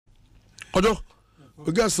Ojo,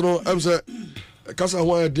 we guess no, I'm say, Kasa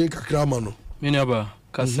why drink a cramano. Minaba,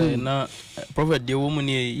 Kasa na prophet the woman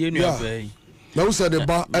ye knew Now said the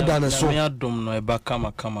bar Edan so I don't know about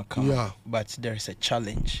come. Yeah. But there is a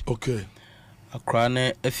challenge. Okay. A crown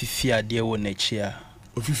if you fear dear one next year.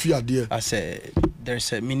 If you fear dear. I say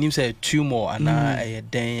there's a meaning say tumor and a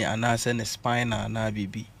day and I send a spine and a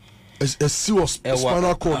baby. A serious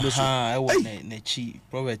spinal cord. I want a cheap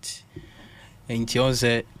prophet. And you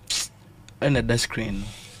say another screen.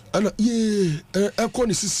 And I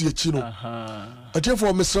can't see a chino. I tell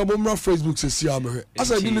for Mr. Bomra Facebook says, "See, I'm here."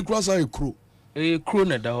 As I didn't cross a crew. A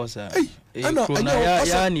crew at the house. Hey, and I'm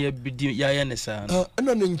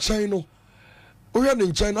in China. We are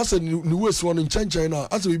in China. I said, "The West one in China."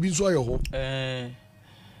 As we've been so I hope.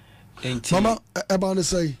 Mama, about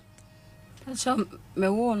say. So me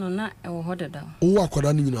won on that or hold it down. Oh, I could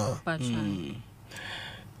anina.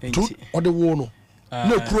 Or the one.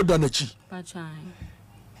 No crew than a chi.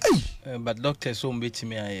 But doctors won't be to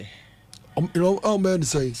me. You know, our men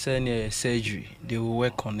say, send a surgery, they will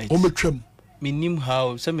work on it. Minim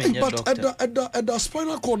how some men but at the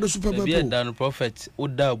spinal cord, the super done prophet,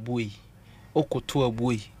 Oda boy, Okotua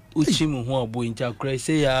boy, Uchim who are boy into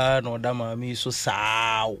crazy, no dama me so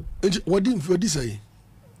sow. What didn't for this say?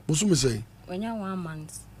 What's me say? When you're 1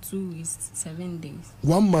 month, 2 weeks, 7 days.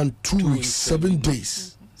 1 month, 2 weeks, 7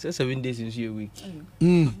 days. Say 7 days is your week.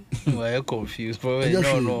 Why are confused? Probably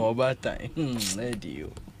no about time.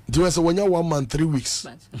 Do you say when you're 1 month, 3 weeks?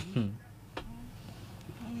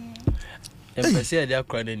 I say they are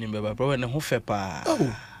crying in Baba, probably no fepa.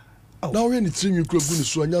 Oh, now when it's in you could go to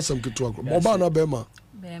Sonia some Kituako. Mobana Bema.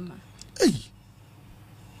 Hey,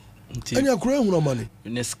 and you're crying no money.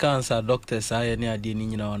 In the scans are doctors, I any idea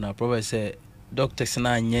in our probably say doctors and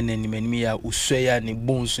I yen and me are Usaya and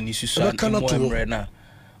bones and issues. I cannot do right now.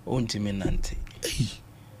 Untiminante.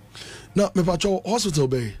 Now, me pacho hospital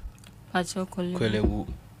bay. Pacho Kwelewu.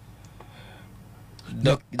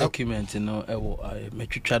 Document, you know,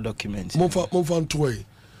 metrica document.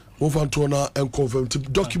 Monfan to na and confirm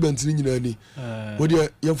document in any. Whether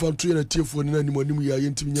you fan to a tear for any money, we are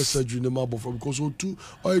intimate surgery in the marble from because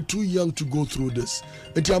too young to go through this.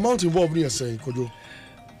 And the amount involved here saying, Kojo.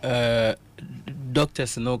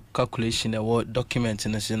 Doctors no calculation what document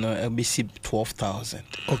in you know LBC 12,000.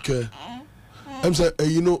 Okay. I'm saying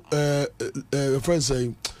you know friend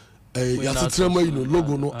saying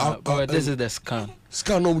logo no this is the scan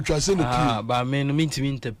no which I say no but I mean to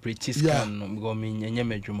interpret scan go mean nyanya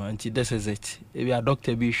medwuma until this is it if you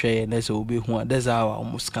doctor be share and so be who that's how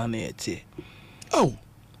almost scan it here. Oh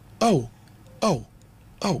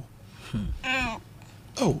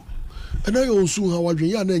and I also how I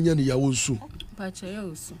dream ya na nya ya wonsu pacha ya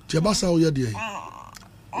osu ti ba sa o ye de me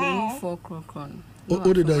 4 crocron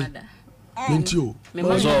o de dai menti o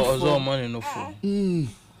ozo money no for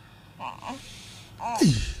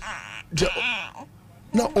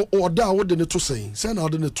na o da wo de ne to say na o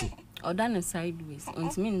de ne to o da ne sideways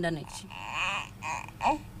ontimi nda na chi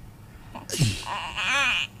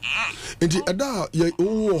enti ada ye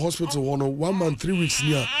o hospital one 1 month 3 weeks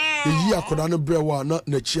near ye akoda no brewa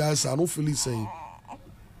na chia sa no feel saying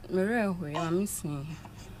mere ho ya missing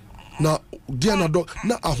na dia na do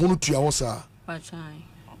na ahono tua wo sa pachai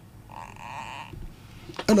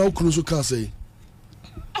ana okunu so ka say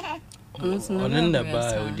on the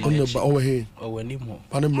bar over here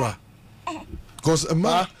panimra because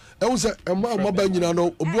ma e wo say ma ba nyina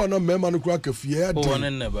no obu na mema no kura kafie ya de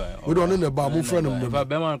we do on the bar mo friend no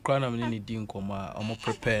ba ma kura na me ni di nkoma o mo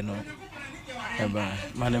prepare no eba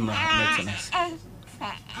manema maintenance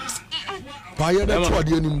pa ya da to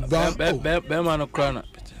de nim ba be ma no kura na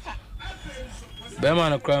be ma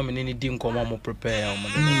no kura me ni di nkoma mo prepare o mo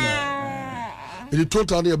the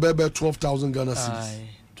total dey be 12,000 Ghana cedis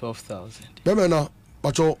 12,000 be na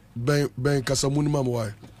pacho ben kasamuni mama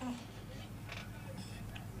why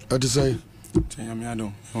at say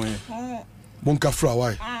Tanyamiado Monkafra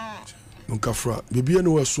why Monkafra bibi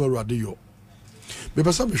no weso awrade yo be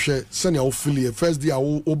pesa be hwe sene a wo feel first day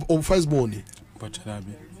o first born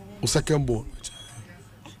Bocharabi o second born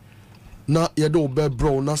na ye do be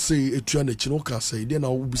bro na say etua na chi no ka say dey na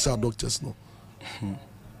wo bisa doctors no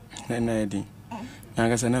na edi na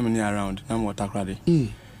ga say na me around na mo takrade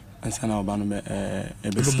ansa na oba no be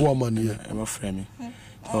be bo amani e be frame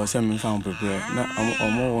so say me found prepare na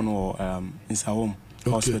omo no inside home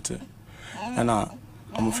hospital na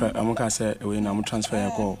I'm can say we na mo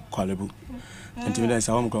transfer ko Kwalebu until then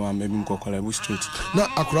say home ko ma maybe ko Kwalebu street na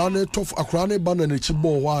akra ne ba na chi bo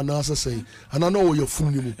wa na say ana na wo ye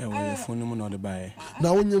funu ni mu wo ye funu mu na de bae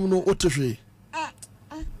na wonyem no otehwe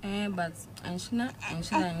but anshina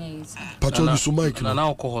yes. Pacho you so Mike. Na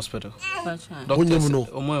now call hospital. Doctors no.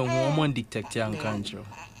 Omo detect yan kanjo.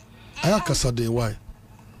 Aya kasa dey why?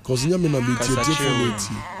 Cause nyame na be tie for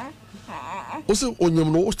leti. O se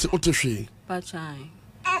onyam no o te hwe. Pachan.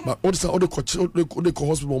 But o say o de ko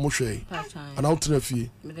hospital mo hwe. Pachan. And out na fie.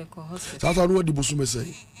 Me de ko hospital. Tata no di bosu me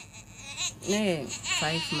say.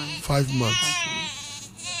 5 months. 5 months.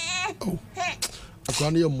 Oh.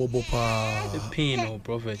 Akwani ye mobo pa. The pain or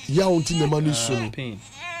prophet. Ya onti ne mani so no. Pain.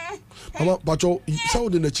 Mama Pacho, sao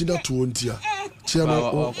de na chida to ontia. Chia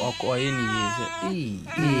no o ye ni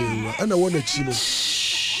ana wona chi no.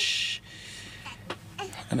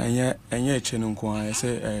 And I chain uncle, I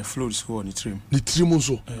say, floats for the trim. The trim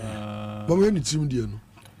also. Mama, any trim, dear.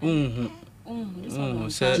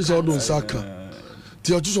 She's all done saka.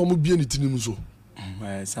 Tia just almost be any trim so.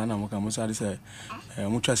 My son, I'm going to say,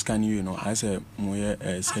 much scan you know, I say, Moya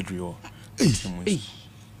Cedrio. Hey,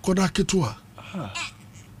 Kodaketua.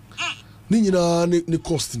 Nina, ni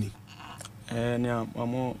cost ni. Yeah, I'm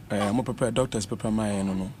more prepared. Doctors prepare my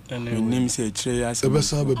no. Name say, Trey, I say,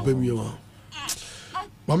 Ever baby.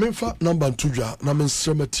 Mamemfa number 2 na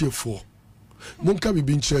mensrema tie 4 monka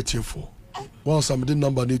bibi nchire tie 4 once am the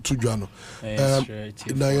number ni 2 no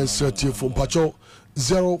na yensre tie 4 mpacho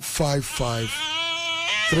 055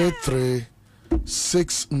 33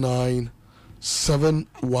 69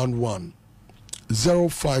 711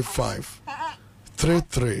 055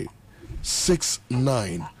 33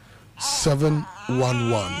 69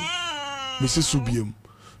 711 Mrs. Subium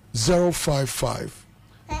 055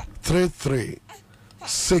 33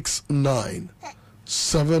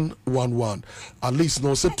 69711 at least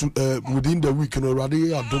no set to within the week no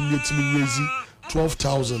already are dominating raising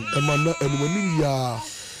 12,000 and when ya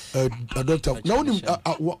a doctor now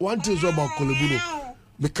one thing about Kolobino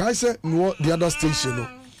because say no the other station no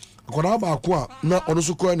akora ba akwa na ono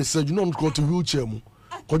so ko ni say you know go to wheelchair mu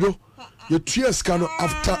kojo your 2 years can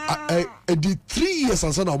after the 3 years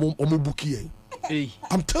and na omo book here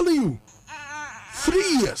I'm telling you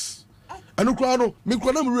 3 years. And no crano, me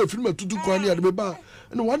crana me film to do kwani at me ba.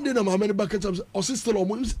 And one day na my man back at or sister or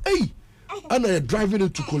mo hey. And I driving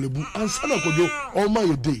it to Kolebu and sana kojo all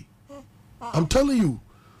my day. I'm telling you.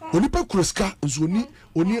 Onipa kureska nso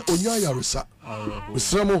oni onya yaresa.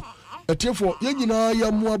 Mesremo etiefo ye nyina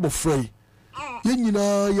ya mu abofrei. Ye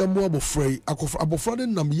nyina ya mu abofrei. Abofra de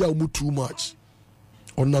nam ya mu too much.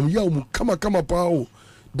 Onam ya mu kama pa o.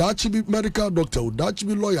 Dachi bi medical doctor, dachi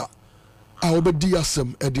bi lawyer. A obedi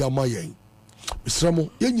asem e de amayen. Misramo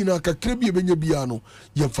ye nyina kakra bi ebenya bia no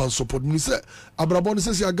ye fan support ni se abrabo ni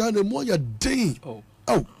se aga na mo ya den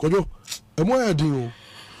kojo e mo ya den o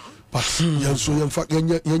but ye so ye fa ye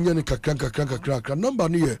ni kakra number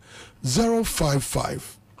ni ye 055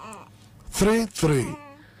 33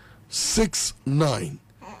 69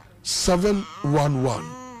 711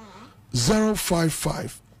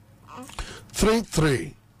 055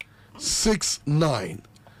 33 69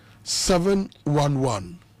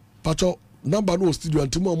 711 Pacho number no studio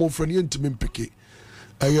antimo mo friend yentimi mpeke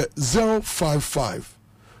 055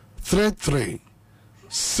 33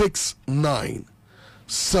 69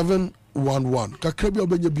 711 kakra bia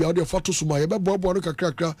obenya bia de fato suma ye beboabo no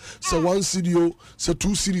kakra se 1 cedi se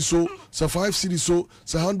 2 cedi so se 5 cedi so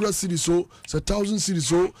se 100 cedi so se 1000 cedi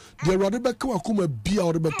so de rade beka wakuma bia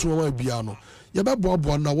ode beto ma bia no ye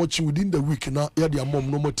beboabo na watching within the week na ye de amom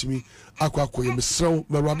no matimi akwakoye mesrew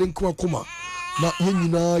me rade nko akuma na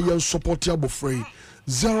nyina ye support abofrey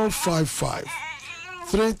 055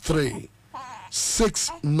 33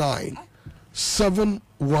 69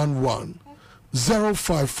 711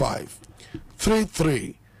 055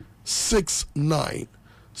 33 69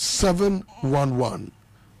 711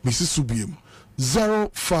 Mrs. Subium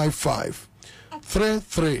 055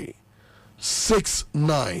 33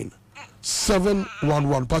 69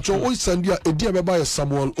 711 Pacho o sendia edia beba ye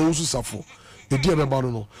Samuel Osu Safo edia beba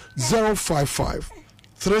no 055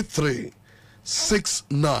 33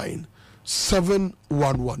 69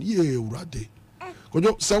 711 ye urade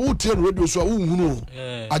kojo se wo tie radio so wo hunu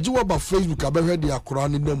ajiwa ba Facebook abehwe de akora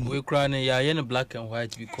ne nam we kra ne ya ye ne black and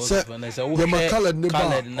white because when I say wo colored ne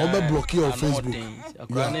ba o be block you on Facebook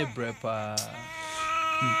akora ne brepa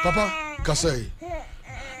papa kasai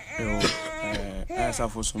asa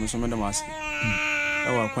for so me dem ase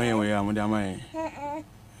e wa kwan ye we ya mo de amai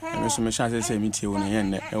me so me chance say meeting won ye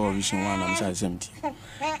ne e wa vision one am chance meeting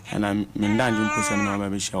and me ndanju mposa na ba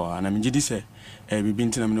be shewa na me gidi say bibi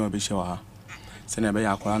ntina me no be shewa sene be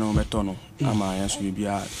yakwa no beto no ama ya so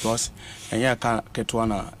bibia because enya ka ketwa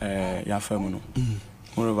na ya famu no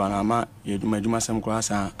moreover na ama yeduma sem kwa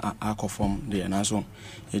sa akofom de na so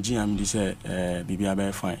yeji am di say bibia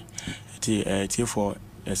be fine ti for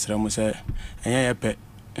yɛsrɛ mu sɛ ɛnyɛ yɛpɛ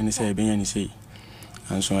ɛne sɛ yɛbɛnya ne sei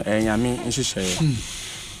nso ɛnyame nhyehyɛeɛ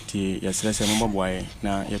nti yɛsrɛ sɛ mobɔboa yɛ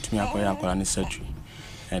na yɛtumi akɔyɛ akwara ne surgery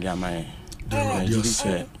ɛde ama yɛ gyedi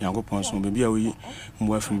sɛ nyankopɔn so baabi a woyi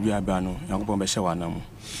mmoa firi bi aba no nyankopɔn bɛhyɛ wɔ anam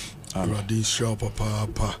Israel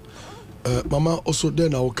papa mama also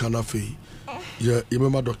then I will can afi you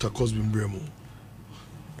remember Dr. Cosby Mbremo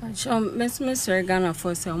Mr. Ghana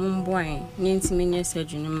for some boy nintimi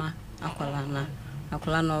surgery ma akwala na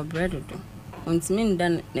obredo do ontimi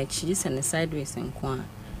ndan na chiri and sideways nko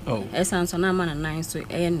a esanso na ma na nine so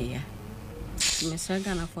ne ya Mr.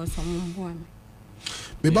 Ghana for some boy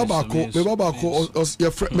me baba ko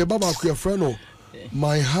your friend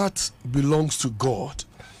my heart belongs to God.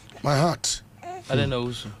 My heart. I don't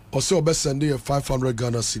know. Also, best sending 500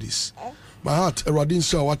 Ghana cedis. My heart. Radin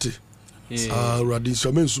Shawati. Radin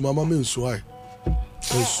Shamensu, Mama Mensu.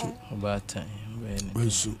 About time.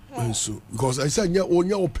 Mensu. Because I said, yeah, on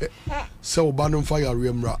your pet. So, Bannon Fire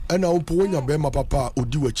Remra. And I'll put your Bema Papa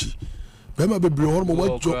Udiwachi. Bema be bro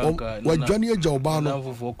what Johnny Jobano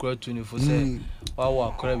for 24 say.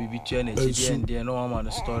 Our crabby between and no one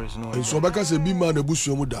the stories. No. And so, because a be man the bush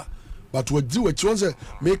muda. But what do what you say?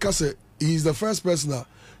 Make us say he's the first person that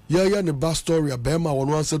the bus story a Bema on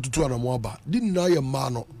one set to 2 and a moaba. Didn't I a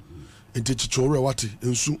man in Tichore Wati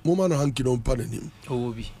and soon woman hanky on pardon him.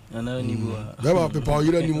 Oh, be and I knew Bema people,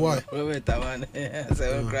 you don't know why.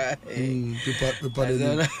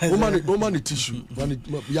 Woman tissue,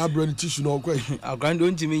 Yabran tissue, no quite. Our grand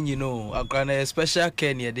don't mean you know, our grand a special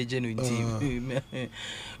Kenya, the genuine team.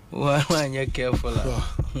 Why you careful?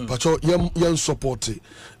 But young support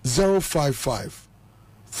 055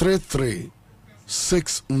 33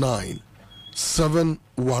 69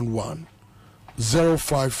 711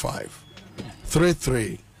 055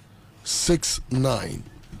 33 69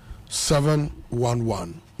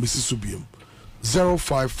 711 Mrs. Subium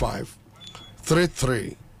 055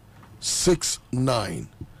 33 69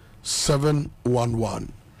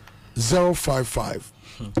 711 055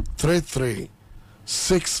 33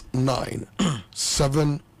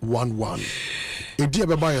 69711. A dear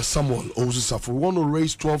Baba Samuel Ozusaf. We want to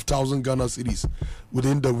raise 12,000 Ghana cedis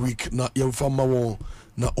within the week. Na yemfama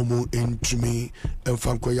na omo entumi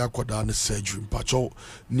emfanko ya kwada na surgery. Pacho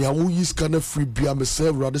ni awu yis kana free bia me se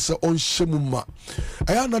rade se on shemuma.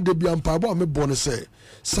 Aya na de bia mpabo me bone se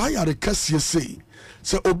sa ya de kase se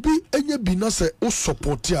obi enye bi na se o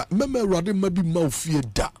support ya meme rade mabi ma ofie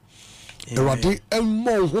da. Erade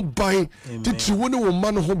emmo ho ban titi woni wo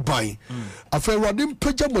man ho ban afa erade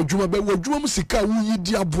mpagya madwuma be wadwuma musika wo yi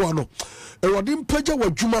di aboa no erade mpagya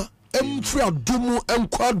wadwuma emfri adumu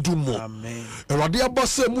enkwa adumu amen erade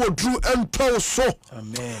abase mu odru ento so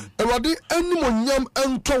amen erade animonyam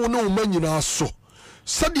ento wo ne wo manyina so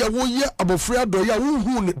sadia wo ye abofre adoya wo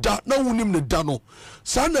hu ne da na wo nim ne da no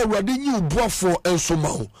sa na erade nyi obuafo enso ma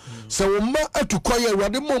ho se wo ma atukwaye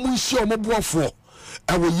erade mo mu nhia omobuafo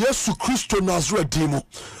ewe Yesu Kristo Nazareth dimo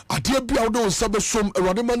ade bia wo don sabe som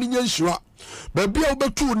erade mani nyanhira ba bia wo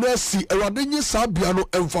betu na si erade nyi sa bia no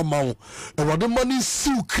emfa ma wo erade mani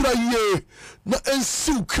siw kraye na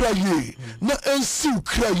ensiw kraye na ensiw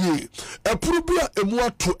kraye epuru bia emu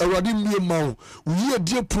ato erade mie ma wo yi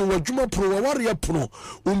adie pro wadwuma pro waware pro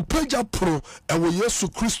umpagya pro ewe Yesu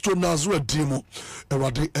Kristo Nazareth dimo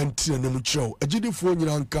erade enti na mu kyerɛw agidifo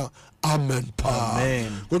nyina nka amen pa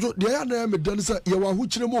amen gojo de ya na me dan sa ye wa hu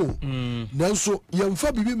kyerɛ mu nanso ye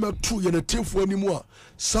mfa bibi matu ye na tefo animu a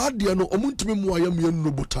saa de no omuntimi mu ayam ye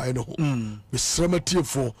no botae no ho me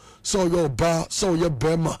sramatifo so ye ba so ye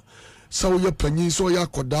bema so ye panyin so ye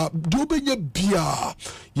akoda do benya bia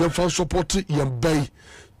ye fa support ye bay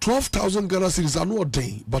 12,000 Ghana cedis are not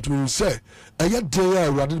day but we will say aya day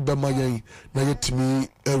rather bema yen na yetimi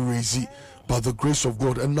raise by the grace of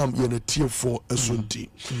God and nam yen a tier 4 asunti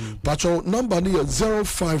pacho number near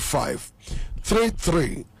 055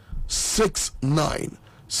 33 69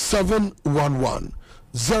 711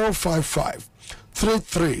 055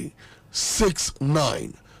 33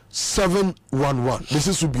 69 711 this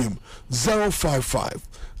is Subium 055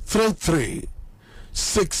 33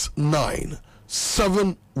 69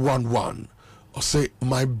 711 or say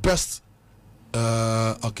my best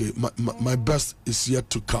okay my best is yet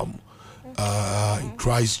to come in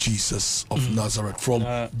Christ Jesus of Nazareth from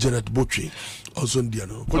Janet Botry also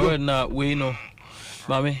Ndiano na we know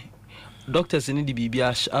mami doctors need the bibi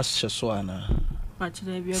as so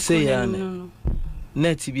say yan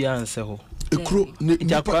net bi answer ho ekro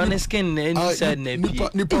nipa skin na said na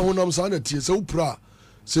nipa honam sa na tie se upra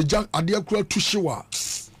se jack ade akura tuhyewa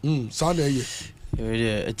sa na ye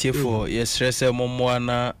for yes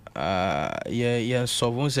momoana ye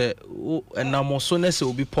solve say na mo so na say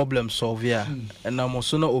obi problem solve ya na mo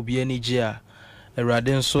so na obi anije a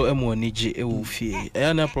Erade nso emo anije e wo fie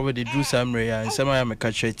e na probably do samre ya nsema ya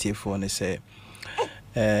meka chete for ne say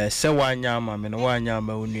se wanya ama me no wanya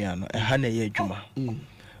ama onua no ha na ye adwuma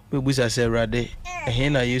we busa say Erade he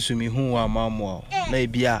na Yesu mi hu wa amamo na e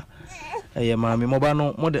bia ye maame moba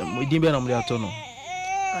no din be na mo de ato no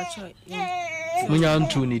munya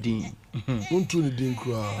ntu ni din untu ni din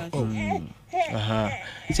kra aha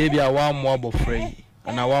se bia wa mo abofrɛ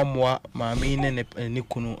na wa mo maame ne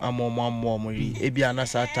kunu amomo mori e bia na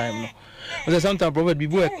sa time no because sometimes prophet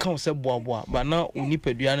bibu e kan se boaboa but na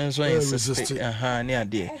onipadua ne nso insist aha ne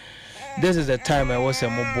ade this is the time I was a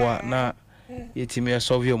moboa na yetimi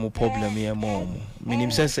solve your problem ye mo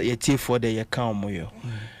minim se yetie for the ye kan mo yo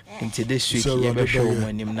into this week ye be show mo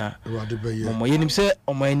anim na mo yenim se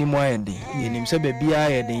o mo anim ayende yenim se be bia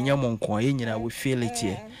ayende nyamo nko ye nyina we feel it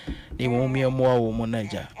here ni mo mi mo awo mo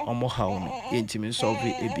naja omo hawo no yentimi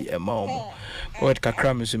solve ebi e ma omo what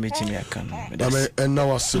kakra me so metimi aka no and now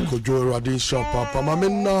asekojo Erade shop papa ma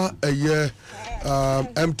menna eye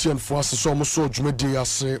MTN for us so mo so dwumedi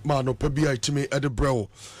ase ma no pa bia itimi e de brew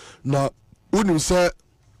na unim say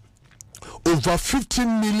over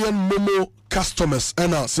 15 million momo customers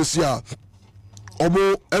and says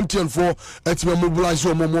omo MTN for etime mobilize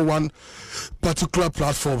omo one particular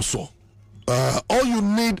platform so all you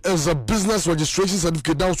need is a business registration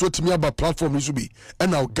certificate down so to me about platform needs to be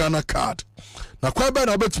and our Ghana card now quite bad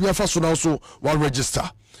about me first so now so one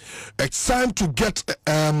register. It's time to get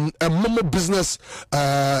a Momo business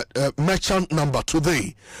merchant number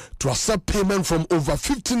today to accept payment from over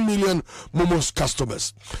 15 million Momo's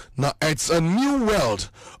customers. Now, it's a new world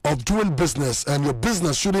of doing business, and your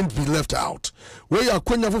business shouldn't be left out. Where you are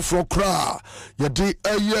going for cra, your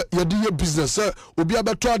business, Obi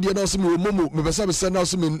abeto ade na so me Momo, me besa be send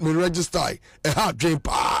out me register. A hard drain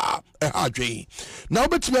pa, a hard drain. Now,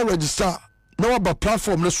 bet me register. Now about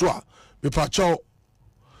platform this one. Me pacho.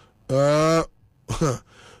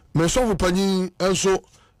 Me so pani enso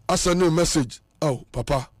asane message oh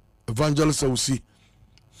papa evangelist will see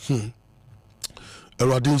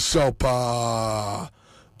Erade show pa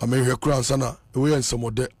amehwe kran sana we en some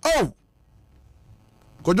de oh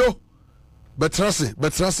kojo betrase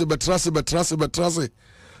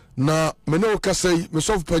na me no ka say me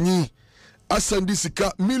so pani asandi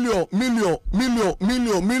sika million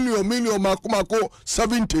mako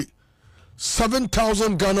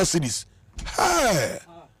 7,000 Ghana cedis. Hey,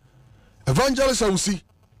 evangelist I will see.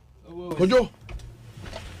 Ojo,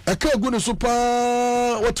 I can't go to super.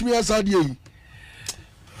 What me as idea?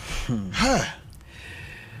 Hey,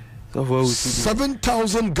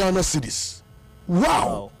 7,000 Ghana cedis.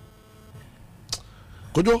 Wow.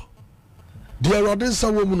 Ojo, dear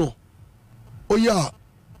Radinsa woman. Oh yeah,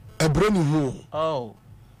 a brand new. Oh,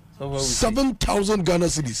 7,000 Ghana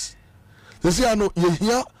cedis. They say I know you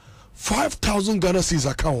here. 5,000 Ghana cedis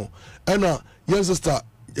account and yes sister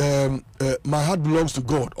my heart belongs to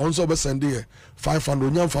God also be send here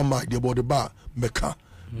 500 nyam from my the body bar meka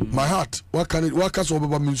my heart what can so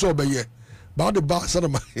be me so be here ba the bar sana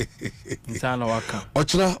my sana waka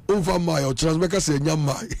ochra over my ochra meka say nyam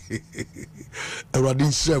my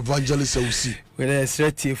Erade evangelist will see we dey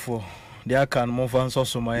straight for the account mo fan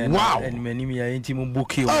so my and many me enti mo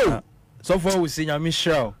book you so far we see nyam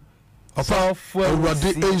show Papa,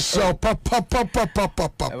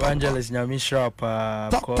 evangelist Nyamisha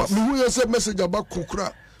papa me say message about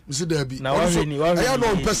kokra me say there be na wa hwe I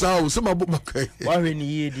no pesa o say mabu makai wa hwe ni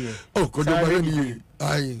ye die oh kojo ma hwe ni ye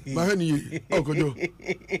ai ma hwe ni ye oh kojo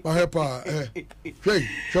ma hwe pa hey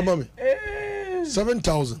shama me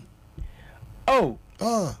 7,000 oh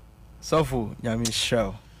so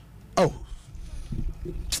Nyamisha oh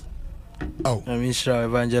Nyamisha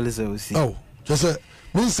evangelist will see oh just say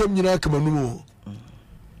me sem nyina kamanu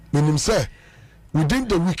menim say within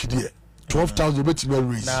the week there 12,000 bet me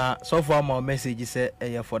raise na so far my message say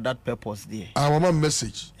for that purpose there I want my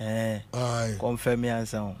message confirm me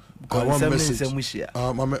answer message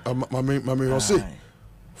mama say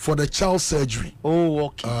for the child surgery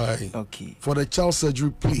oh okay for the child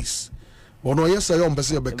surgery please well no yes I am be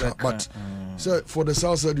say but say for the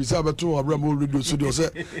child surgery say abeto abramo radio studio say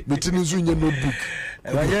meeting nzu nye notebook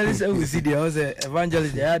evangelist we see there say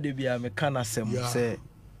evangelist there dey be am kanasem say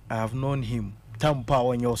I have known him tampa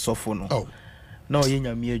when you suffer no no ye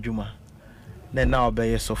nyame adwuma na na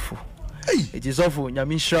obeye suffer it is suffer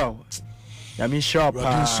nyame show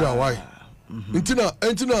pa why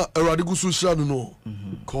entina Erade gusu shira no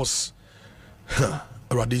cause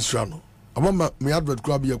Erade shira no Ama me advert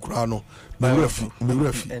crab ye kura no. Me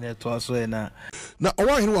refi. Ene to aso e na. Na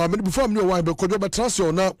owa hene wa me before me owa be kojo be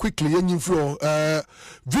transfer na quickly yenyin fro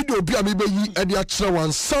video bi a me be yi e de a kire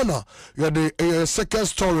wan sana ye the second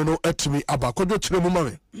story no etimi aba kojo kire mu ma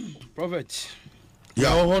me. Prophet. Ya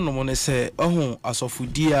ho no mo ne se ohun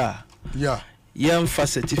asofudi a. Yeah. Yemfa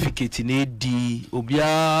certificate na di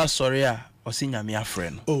obia sori a osi nyame afre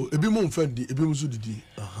no. Oh, ebi mo mfendi, ebi mo so didi.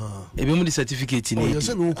 Ebi mo di certificate na di. Oh, yes,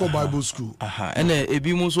 ebi mo ko Bible school. Ene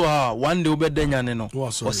ebi mo so one day obeda nyane no.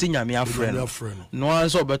 Osi nyame afre no. No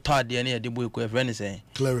anso obeto ade na ye de boy ko efre ne say.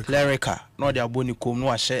 Clerical. No de aboni kom no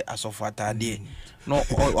ahye asofo atade. No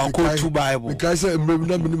akọ to Bible. Because say maybe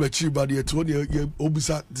na me machi ba de to de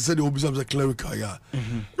obisa say the obisa say clerical ya.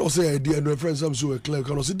 No say the no friends am so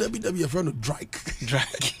clerical no say Debbie your friend no drake.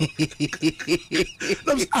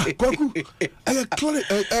 Kwaku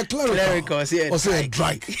clerical say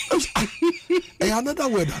drake. Another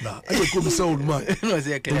word na. I go be say old man. No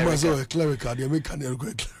say clerical. Clerical they make can go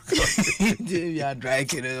ya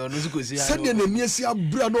drake no so go see. Send the near see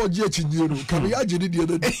abra no je chinye no. Can ya je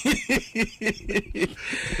the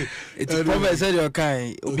it's probably said your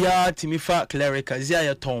kind obia timifa clerical zia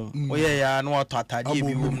ya ton oye ya no atade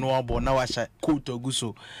bi wom no abo na wa sha coat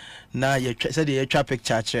oguso na ye said ye twa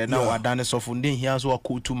picture che na wa dane sofo ndin hia so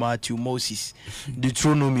coat Matthew Moses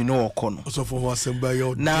Deuteronomy no okono sofo ho asemba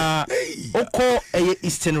yo na oko eye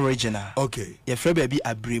Eastern regional okay ye frɛ ba bi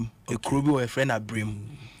Abrem ekuro bi wo ye frɛ na Abrem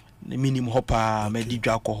minim hopa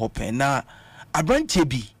medidwa ko hopa na abrantie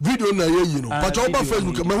bi video na ye yi no but over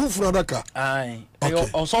Facebook me hu funa daka ai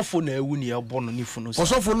osofo na ewu ni ebo no ni funu so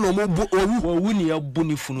osofo no mo owu ni ebo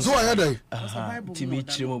ni funu so ya dai timi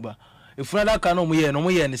chire mo ba efuna daka no mo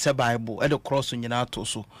ye ne se Bible e de cross nyina to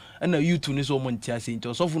so na YouTube ni so mo ntia se nti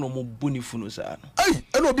osofo no mo bu ni funu sa no ai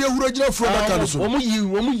e no bi ehura gina funa daka no so omo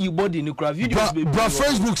yi body ni kra videos be bra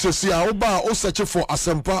Facebook se see a oba o search for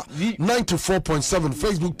Asempa 94.7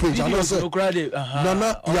 Facebook page and say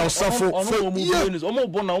nana ya osafo omo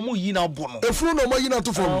bo na omo yi na bo no efunu no mo yi na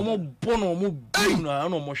to for omo bo no omo bu na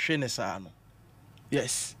no mo hwe ne sa no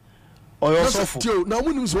yes oyo osafo na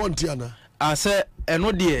mo nim so on tia na ase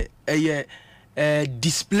eno de eye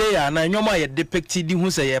display na nyoma ye depict di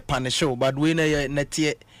hu se ye punish but we na ye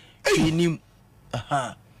netie twinim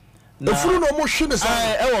the furu no mo hwe ne sa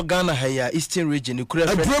e wo Ghana ha ya Eastern region e kura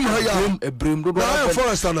Ebrem do na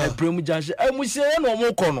forest na Ebrem janse mu se no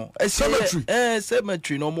mo ko no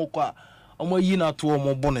cemetery no mo ko omo yi na to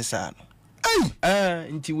omo bone sa no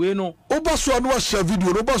nti we no obaso anu a share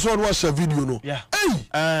video no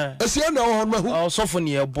esi na ho ma hu sofo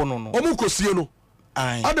ne e bono no omo kosie no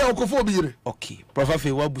ada okofo bi yire okay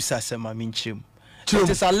profafe wa busa sema mi nchim it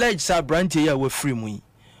is alleged sa branch here we free mu yi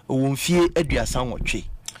o mfie aduasa nwotwe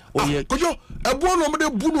oye kojo ebo no mde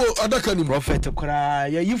bu no adaka ni prophet kra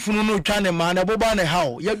ya yifunu no twa ne ma na boba ne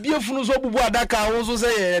hawo ya bie funu so bubu adaka wo so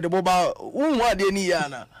say ye de boba unhu ade ni ya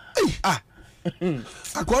na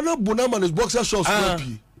akwana bona man is boxer shorts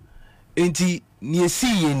copy enti ni esi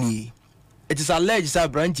ye ni it is alleged sa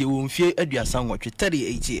branch wo mfie aduasa nwotwe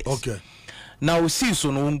 38 years okay na o si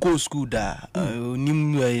so no go school da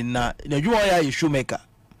nim na dwuma ya shoemaker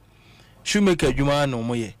dwuma no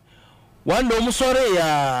mo ye one do mo sore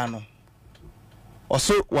ya no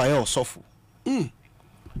oso wa ye osofo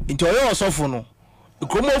nti o ye osofo no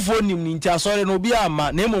kromofo nim ni nti asore no bi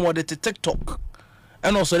ama na emo de TikTok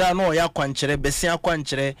eno sore na o ya kwanchere besi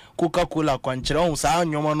akwanchere Coca-Cola kwanchere on sa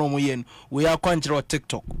nyoma no mo ye we ya kwanchere o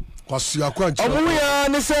TikTok kwasi akwanchere omo ya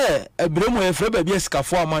ne se Ébrémù e frɛ ba bi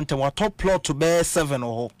esikafo amantem wa top plot to be 7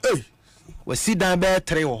 ho we si dan be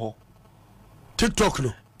 3 ho TikTok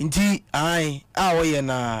no nti ai oye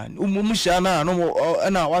na umumusha na no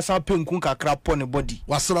na wasa penkun kakra pɔ ne body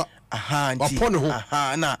wasra nti wapɔ ne ho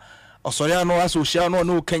na osori no aso hia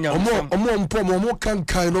no Kenya omo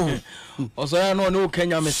kankan no osori no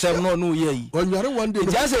Kenya mesem no ye onyare one day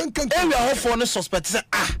area hofo no suspect say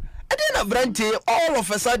I didn't branch all of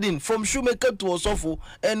a sudden from shoemaker to osofo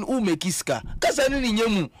and umekiska kasa ni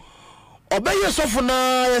nyemu obeye sofo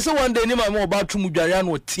na yese one day ni ma oba twum dware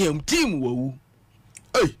na team wawu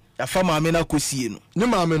ya fama ame na kosie no ne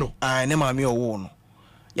maame no ne maame owo no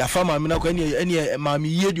ya fama ame na ko ene maame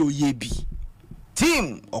ye de oye bi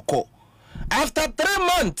team oko after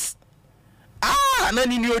 3 months na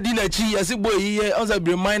ni odi na chi yase boy ye onza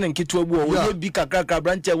bre mine nkitwa bu oye bi kakra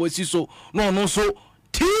branch e wasi so no so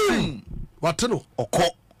team what no oko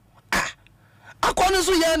akone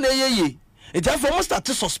so ya na yeye it therefore must start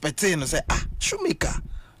suspecting no say shoemaker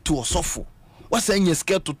to osofo what's any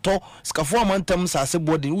scared to talk scafo amantem sase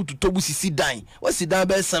body ututo busisi dan wasi dan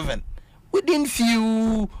be 7 within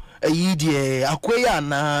few a year akwaya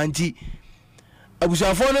na nti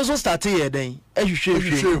abusuafo no so start here den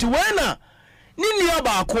ehwehwe ti wena ni nia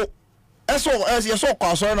baako eso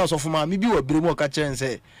kwaso na so fuma mi bi wa bremu o ka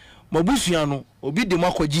chense mabusua no obi de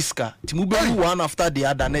makogiska ti mu belu one after the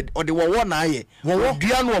other net o de wo na aye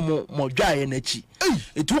dua no mo dwae na chi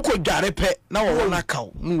etu ko dware pe na wo na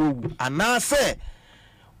kaw no wo ana se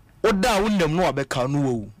oda wonnam no abeka no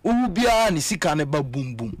wo wo bia ni sika ne ba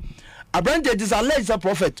bum bum Advertise alleged a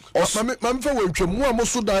prophet. Mami fa wentwe mu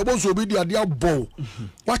amoso da ebo so bi di ade abon.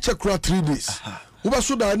 Wa check kura 3 days. Wo ba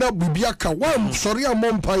so da na bibia ka wa sorry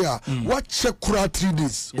amompaya. Wa check kura 3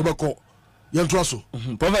 days. Wo ba ko. Yentwa so.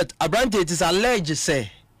 Prophet Advertise alleged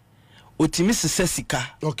say otimi sese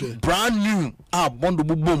sika. Okay. Brand new bondo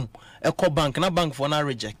bubom eko bank na bank for na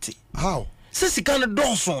reject it. How? Sika no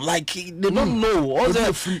donson like they don't know.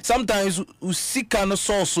 Also sometimes sika no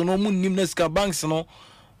source no mu nim na sika banks no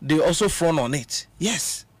they also front on it.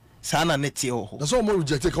 Yes. Sana neti ho. That's all more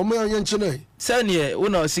rejected. Come here yen chene. Sanye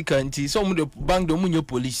una sika nti so mu the bank do munye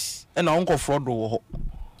police and na onko fraud ho.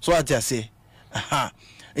 So I just say, aha.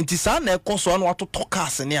 Nti sana ekoso anu atoto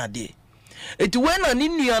cars ne ade. Eti when na ni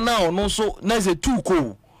nua na ono so na ze two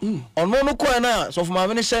ko. Ono no ko na so for ma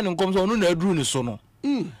me share nkom so ono na aduru ni so no.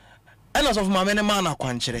 Ena so for ma me ne ma na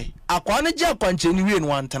kwankyere. Akwa ne je akwankyere ni wie no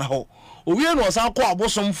antena ho. Owie no osan ko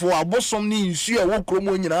abosomfo abosom ni nsu e wo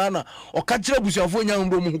kromo nyina na o ka kire busuafo nya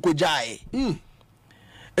mbro mu ko jae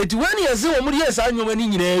eti when ye se wo mu ye sa nyoma ni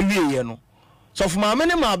nyina awie ye no so for ma me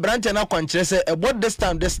ne ma branch na kwankire se e bot this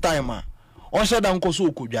time on sheda nko so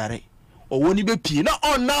okodware o woni be pie na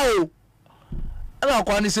on now ana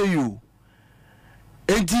kwa ni se you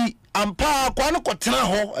enti ampa kwa no kotena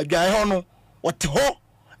ho adwae ho no wote ho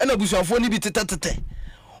na busuafo ni bi tetetete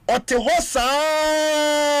ote ho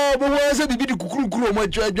saa bo wese bibi di kukurukuru o mo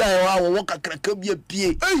adwae wo kakraka bia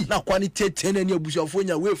pie na kwa ni tete na ni abusuafo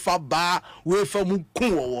nya we fa ba we fa mu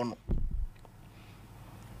kun wo no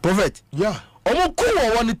prophet yeah o mo kun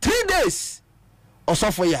wo no 3 days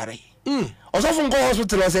osofo yare osofo nko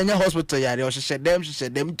hospital osenya hospital yare o hye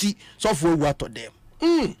dem ti sofo ewu ato dem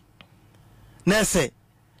na se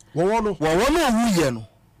wo no owu ye no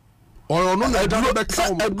o no na da be ka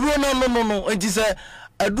o aduro no enti se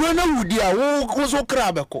aduro na wudi a wo so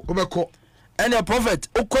kra beko obeko ene prophet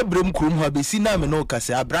okwabrem krom ha be si na me no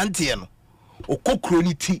kase abrante no okokro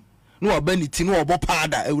ni ti no oba ni ti no obo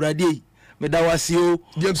pada awurade yi me da wase o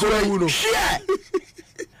de ko wu no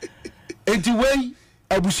enti wey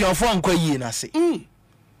abusuafo anko yi na se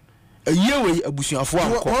aye wey abusuafo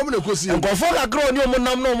anko wo me ko si nkofo kakro ni omo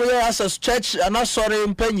nam no omo ye access church ana sorry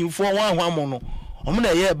mpanyimfo wan hwamo no omo na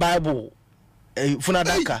ye bible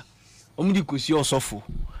funadaka omudi kosi osofo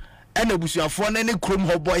ena busuafo na ne krom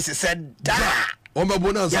ho boys said da o me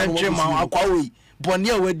bonanza ya twema akwa we boni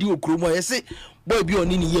a wadi okrom ho yese boy bi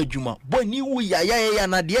oni ni ye adwuma boy ni wu ya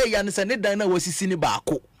na de ya ne se ne dan na wasisi ni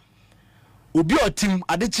baako obi otim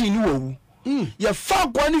adechi ni wawu ye fa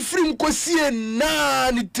kwa ni free kosie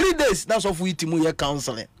na ni 3 days that's of we timu ye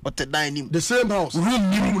counseling but the dining the same house room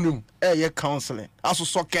nim ye counseling aso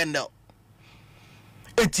so candle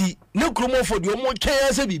eti ne kromo for de omo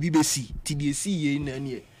twen se bibi besi ti bi esi ye na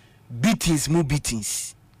ne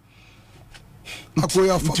beatings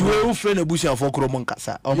akoya fa ti we ufre na busia for kromo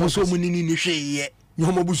nkasa omo so mu nini ni hwe ye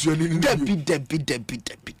nyomo busia ni debi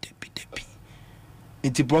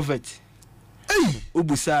eti prophet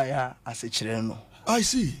obusa ya asechire no I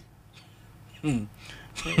see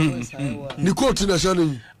ni court na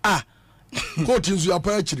shani court nzu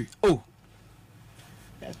apa chiri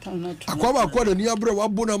akwa na ni abre wa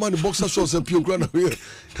bona man boxer shorts and pure na we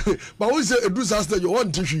but we say edu sa stage you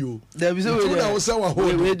want tissue yo there be say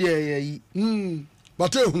we dey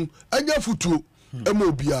but anya futuo ema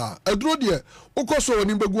obia eduro de ukoso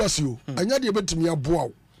woni begu ase o anya de betimi aboa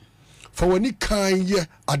wo fa woni kan ye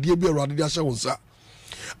ade bi awrade de ahye wonsa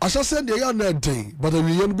ahye se de ya na den but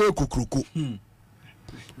we yen be kokruko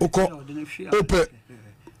uko ope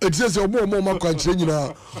edzese omo makwanchire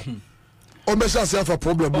nyina o message say for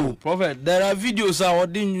problem prophet there are videos are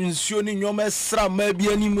odin nsuo ni nyoma sra ma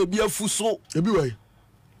bia ni mo bia fuso ebi wey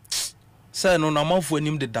say no na manfo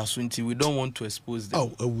anim de daso nti we don't want to expose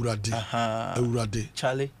them awurade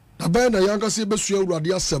Charlie na ba na yanka se besu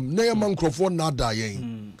awurade asem na ye man krofo na da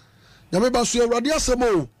yen nyame ba su awurade asem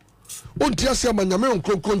o onti asem ma nyame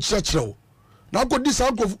nkronkron kyerɛkyerɛw na akodi sa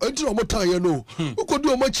nkrof enti no motan ye no ukodi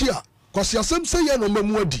o machi a kwase asem se ye no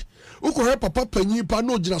mamu adi uko papa panyi pa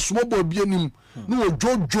no gina small boy bi anim no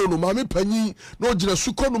ojojo no mame panyi no gina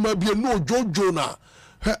suko no ma bi no ojojo na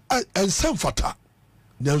ensem fata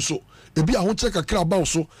nanso ebi a ho che kakra ba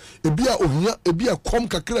so ebi a ohia ebi a kom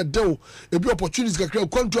kakra dew ebi opportunities kakra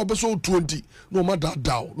kwantu abeso 20 no ma da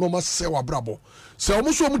daw no ma se wa brabo se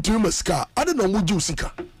omo so omo timi masika ade na omo ji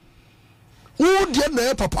sika wo de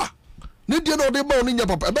na papa ne de na ode ba oni nya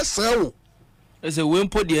papa ebe se wo ese we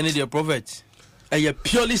mpo de ne de prophet eye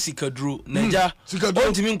purely sikadru naja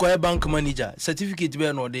ontimi nkoye bank manager certificate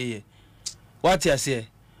be na ode ye what you say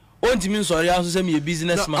ontimi nsori aso se me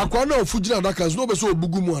businessman akwa na ofugina that can no be so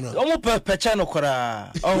obugu mu ana omo pecha no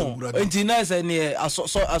kora enti na se ne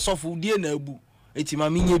asofu die na abu eti ma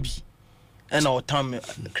menye bi ena otam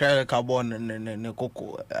credit carbon ne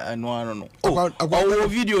koko anu no o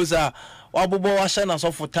videos a wabobo wa sha na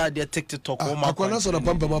asofu ta de TikTok o ma akwa na so na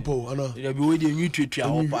pampa mapo ana ya bi we de nwitwetwa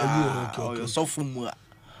ho pa o sofu mu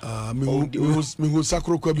a me go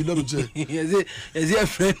sakro kwa bi na do je yezi a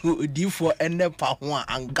friend odi for ene pa ho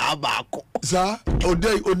anka ba ko sa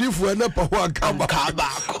odi for ene pa ho anka ba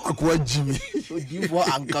ko akwa jimi odi for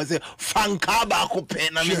anka se fanka ba ko pe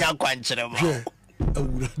na me nya kwankyere ma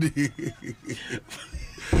awurade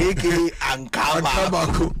eke anka ba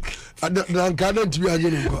ko anka na tibi aje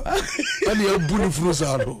ni ko ani abuni furu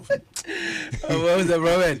sa no well the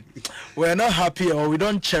Rómovèd, we're not happy or we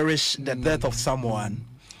don't cherish the death of someone.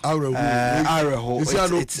 It's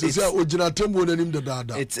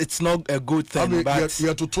not a good thing,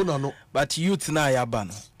 but youth na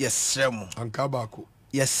yabano. Yes, Remo. Ankabako.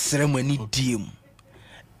 Yes, Remo ni dim.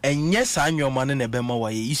 And yes, I know man in a bema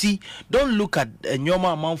way. You see, don't look at a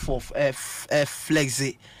normal amount of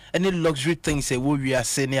flexi. Any luxury things say we are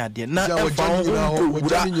saying there. Now,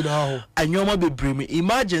 and your mother be bring me.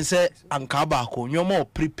 Imagine say Ankabako, your more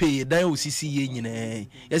prepaid. Then you see ye.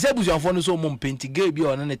 Yes, I was your phone so mum painting. Gave you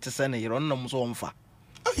on it to send a random so on fa.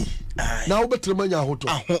 Now, better man, your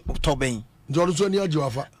hotel. Tobin. Johnson, your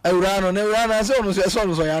Java. I ran on a son,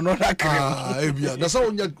 so I know that. That's how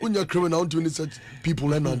when you're criminal to such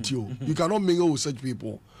people and until you cannot mingle with such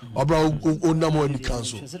people. About Onamo in the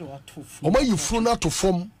council. Or may you flown out to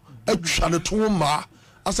form. Atwa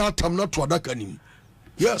asa tam na to adaka nim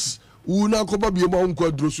yes una ko ba bi ma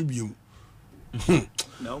onko adrosu bi mu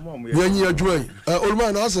na mama yanyi adwai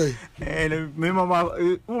olma na say me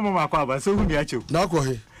mama kwa ba so hu mi acho na ko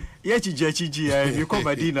he ye chiji e ko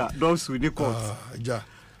badina dosu ni court ja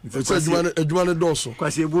so adwuma ne doso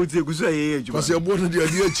kwase ebote guso ye adwuma kwase ebote de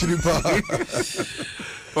ade achiri pa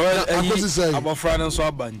about Friday so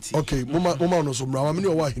abanti. Okay, mama no so mra me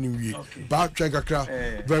o wa hini wie. Ba twen kakra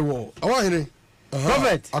very well. Awa hini.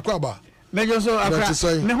 Prophet. Akwaba. Mejo so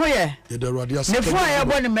akra. Me ho ye. Ye the road ya. Ne fo ya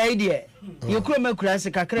bo ne mai de. Ye kuro me kura se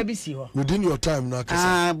kakra bi si ho. Within your time na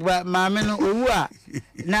kasa. Ma me no owu a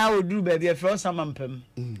na oduru ba bi e fro sama mpam.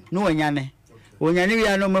 No wanyane. Wanyane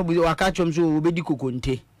wi no mabu waka chom so obedi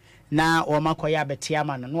kokonte. Na o makoya bete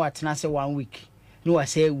ama no atena se 1 week. No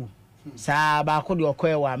wase ewu. Sa ba ko de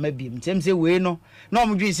okoe wa mabim tem se we no na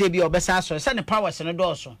omdwe se bi obesa so se ne powers no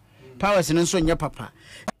do so powers no so nya papa.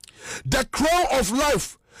 The crown of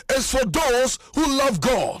life is for those who love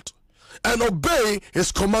God and obey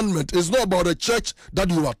his commandment. It's not about a church that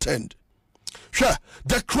you attend. Sure,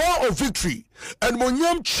 the crown of victory and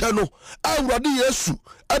monyam cheno awrade yesu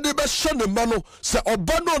ade be shane mano se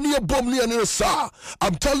obano ne bom ne ne sa.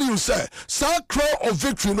 I'm telling you say sa crown of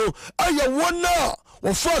victory no aya wona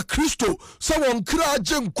wofa Kristo se won kra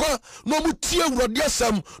agenkwa no mu tie awrade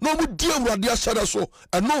asem no mu die awrade asere so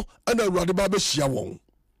eno ana awrade ba be hia won.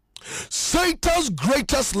 Satan's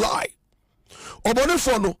greatest lie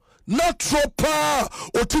obonefo no na tropa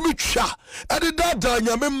otimi twa ade dada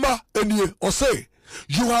nyamemma enie o say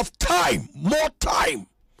you have time, more time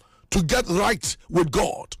to get right with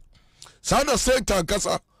God. Sana Satan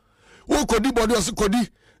kasa wo kodi body o se kodi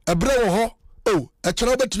ebre wo ho oh e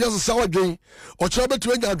kira betu yasa sawa dwen o kira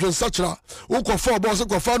betu nya dwen sachira wo ko fo bo se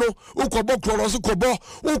ko fa no wo ko bo kro no se ko bo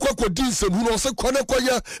wo ko kodi nsemu no se ko ne ko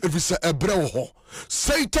ya efise ebre wo ho.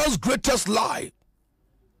 Satan's greatest lie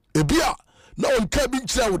ebia now I'm coming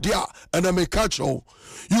to there and I may catch you.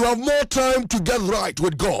 You have more time to get right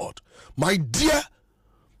with God. My dear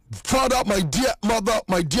father, my dear mother,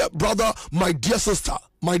 my dear brother, my dear sister,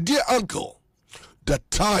 my dear uncle, the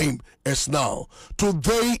time is now.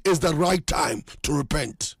 Today is the right time to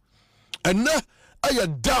repent. And now I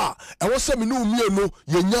da I was saying no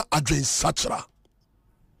yenya adwen sachra.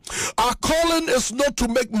 Our calling is not to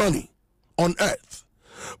make money on earth,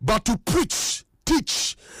 but to preach,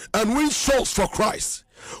 teach, and win souls for Christ.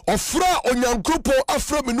 Ofra onyankrupo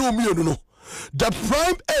afra menu mienu no. The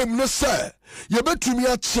prime aim ne say yebetumi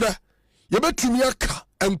akire, yebetumi aka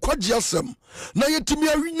enkwagye asem na yetumi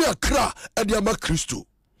awinya kra ade ama Kristo.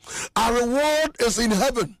 Our reward is in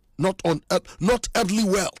heaven, not on earth, not earthly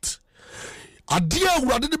wealth. adeɛ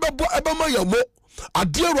awurade de bɛbɔ ɛbɛma yɛ mo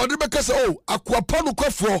adeɛ awurade bɛka sɛ o akoapa no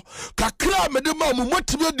kɔfoɔ kakra a mede ma mo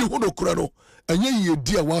matumi adi ho nokora no ɛnyɛ yie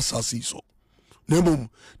di a wɔasase yi so na mmom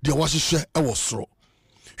deɛ wɔahyehyɛ ɛwɔ soro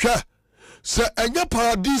hwɛ sɛ ɛnyɛ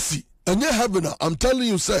paradisi ɛnyɛ heaven a I'm telling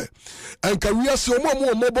you sɛ ɛnka wiase ɔmo a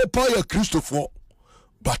mo ɔmɔbɔ paa yɛ kristofoɔ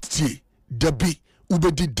but tie dabi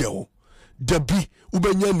wobɛdi dɛw dabi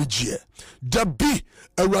wobɛnya anigyeɛ dabi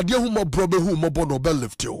awurade ahumɔborɔ bɛhu mmɔbɔ na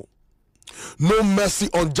ɔbɛlift you. No mercy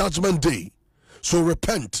on judgment day. So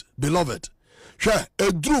repent, beloved. Hwɛ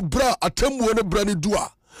eduru bra atemmuo ne bra ne du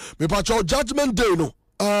a mepakyɛw judgment day no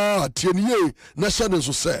tienie na hyɛ ne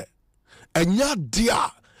nso sɛ ɛnya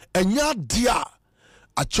dia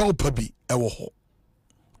akyɛw pa bi ɛwɔ hɔ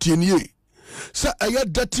tienie sɛ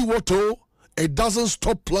ɛyɛ dirty water it doesn't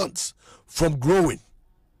stop plants from growing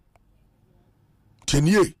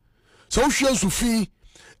tienie sɛ wohwɛ nsufi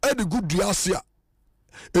ɛde gu dua ase a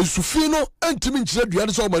nsufi no ɛntimi nkyerɛ dua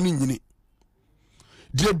ne sɛ ɔma ne nyini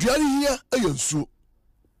deɛ dua ne hia ɛyɛ nsuo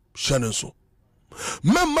hyɛ ne nso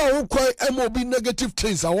mɛma wo kwan ɛma obi negative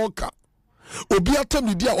things a wɔka obi atam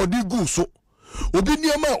ne di a ɔde gu so obi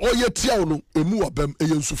nneɛma a ɔyɛ tia wo no ɛmu wabam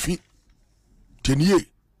ɛyɛ nsufi tienie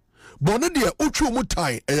bɔne deɛ wotwe mu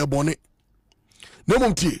tae ɛyɛ bɔne na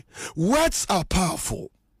mmom tie words are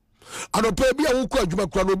powerful anɔpɛ bi a wokɔ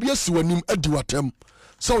adwuma kora no obi asi w'anim adi w'atam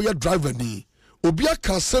sɛ woyɛ driver ni obi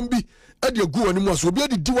aka asɛm bi ade agu w'anim a so obi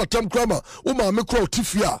ade di w'atam kora ma wo maame kora ɔte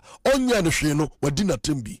fie a ɔnyɛ no hwee no wadi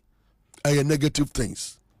n'atam bi ɛyɛ negative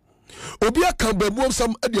things obi aka baamuam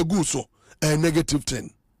sam ade agu so ɛyɛ negative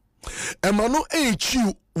thing ɛma no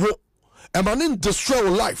ɛɛkyi wo ɛma no destroy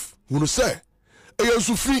wo life hunu sɛ ɛyɛ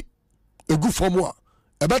nsufiri ɛgu fam a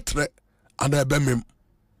ɛbɛtrɛ ana ɛbɛmem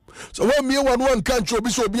so wɔmmie wa no wanka nkyerɛ obi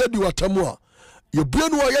sɛ obi adi w'atam a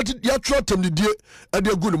yɛbue no a yɛatwerɛ atam didie ade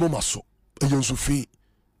agu ne moma so ɛyɛ nsufiri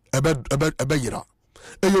ɛbɛyera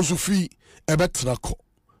ɛyɛ nsufiri ɛbɛtena kɔ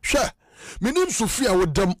hwɛ menim nsufiri a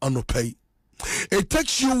wodam anɔpa yi it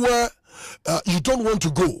takes you where you don't want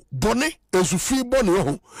to go bɔne nsufiri bɔne wɔ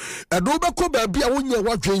ho ɛde wobɛkɔ baabi a wonyɛ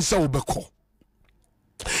w'adwen sɛ wobɛkɔ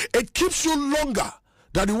it keeps you longer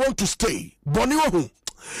than you want to stay bɔne wɔ ho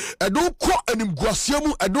ɛde wokɔ animguaseɛ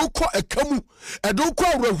mu ɛde wokɔ ɛka mu ɛde wokɔ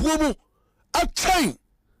awerɛhoɔ mu atɛn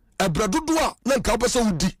ɛbrɛ dodo a na nka wopɛ sɛ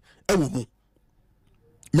wodi ɛwɔ mu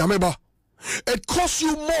nyame ba it costs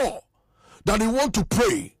you more than you want to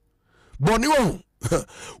pray bɔne wɔ ho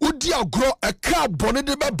wodi agorɔ ɛka bɔne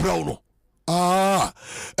de bɛbrɛw no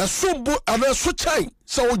ɛsombo ana ɛso kyɛn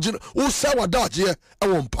sɛ wosɛ w'adagyeɛ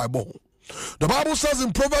ɛwɔ mpaebɔ ho. The Bible says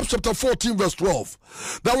in Proverbs chapter 14 verse 12,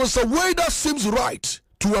 there is a way that seems right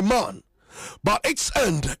to a man, but its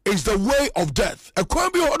end is the way of death. But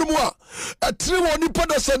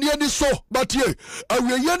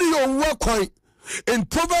in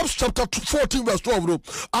Proverbs chapter 14 verse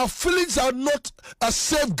 12, our feelings are not a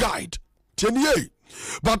safe guide,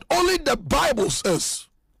 but only the Bible says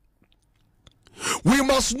we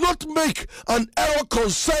must not make an error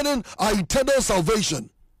concerning our eternal salvation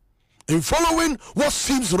in following what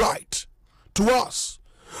seems right to us,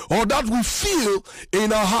 or that we feel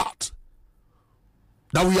in our heart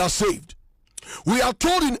that we are saved. We are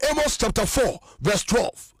told in Amos chapter 4 verse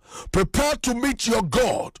 12, prepare to meet your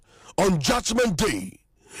God on judgment day.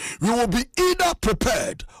 We will be either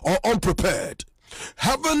prepared or unprepared.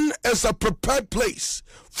 Heaven is a prepared place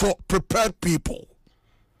for prepared people.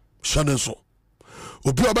 Shaneso.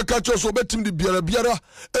 Obi abeka choso betim di biara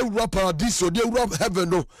ewura paradise odi ewura heaven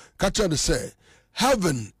no kacha ne say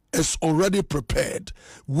heaven is already prepared,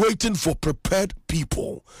 waiting for prepared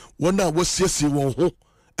people. Wana wasiesi won ho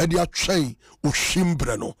e dia twen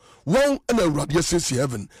ohimbre no won na awurade yesi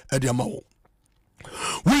heaven e dia ma wo.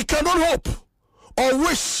 We cannot hope or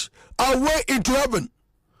wish our way into heaven.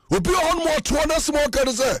 Obi on more to one small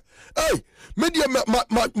can say, hey, media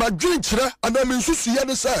my drink and I mean susu ye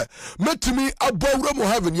ne say, metimi abawura mo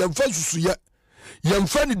heaven, yemfa susu ye,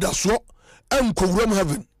 yemfa ni daso, enko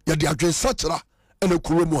heaven, ya di adwen sachra, and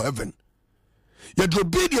a heaven. Ya the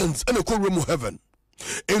obedience and a heaven.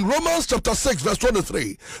 In Romans chapter 6 verse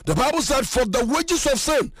 23, the Bible said, for the wages of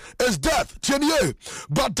sin is death,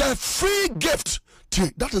 but the free gift,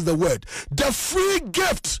 that is the word, the free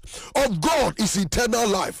gift of God is eternal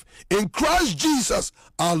life in Christ Jesus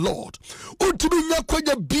our Lord.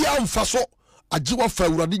 Ajiwa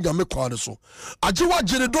fawurade nyame kwane so ajiwa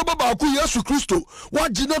jene doba ba ku Yesu Kristo wa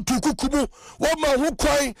jina tukukumu wa ma ho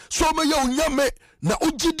kwan so me ye onyame na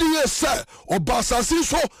ugidi ye se obasasi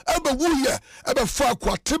so ebe wuye ebe fa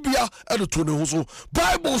kwatebia ede to ne ho so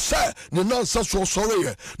Bible say ne nansa so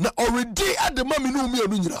sore na already ade ma me no mi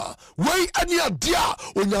anu nyina wei ani ade a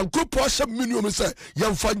onyankopo ahye me no me se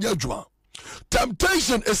yemfa nya adwuma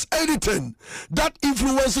Temptation is anything that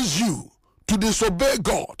influences you to disobey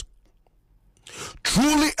God.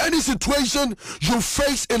 Truly, any situation you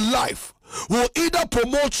face in life will either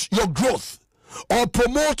promote your growth or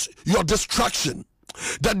promote your destruction.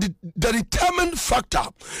 The determined factor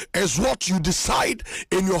is what you decide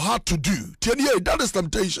in your heart to do. That is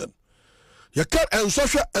temptation. You can't and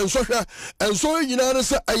so you know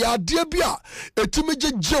say a dear bia etimi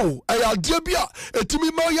jejo a dear bia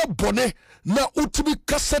etimi maya bone na utimi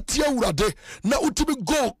kasatia urade na utimi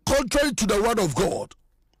go contrary to the word of God.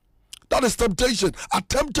 That is temptation.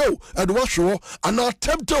 Attempto and what show and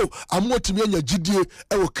attempto and what me anya gidie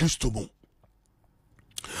ewo Kristo mu.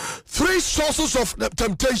 3 sources of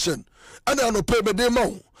temptation and I no pay me dem.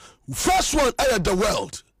 First one I the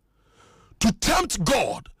world to tempt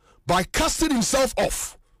God by casting himself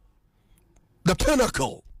off the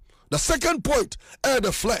pinnacle. The second point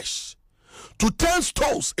the flesh to turn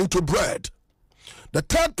stones into bread. The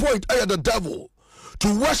third point the devil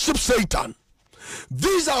to worship Satan.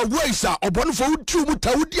 These are ways that upon for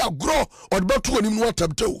you grow or about to anyone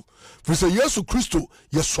tempt you. For say yes to Christo,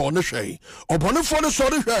 yes, son of shay. Upon for the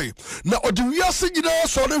son of shay. Now, or do we are singing a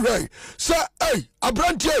son of shay? Say, hey, a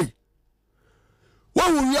brand ye.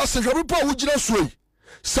 What will we ask the report? Would you sway?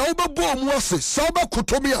 Sauba bo mwase, sauba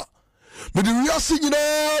kutomia. Me the we are singing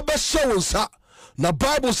a best na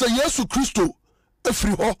Bible say yes to Christo.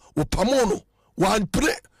 Efri ho, o pamono, one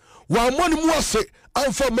pray, one money mwase,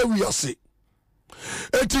 and for me we are say.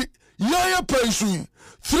 Eti yaya pensu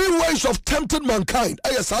 3 ways of tempting mankind.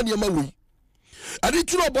 Ayasani amawi. And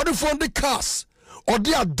it you body from the cars or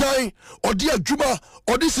dia dying or dia juma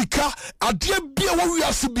or this ika a dia bia we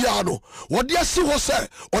are sibiano or dia si ho say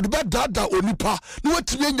or the bad dada onipa no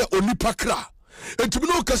wetime nya onipa kra. Enti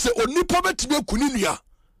no ka say onipa betime kuninua.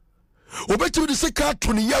 Obetime de se ka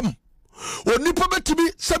to ne yam. Onipa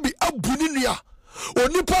betime sabi abuninua.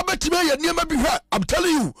 Onipa betime ya niema bi hwa. I'm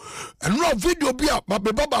telling you. And no video bia ma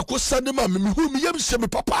be baba ko sande ma me hu me yam se me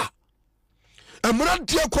papa. Emra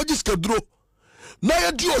dia kwaji skedro. Na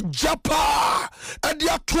ye di ojapa e di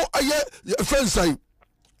ato aye fensai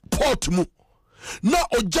port mu. Na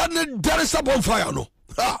ojane dare sabon fire no.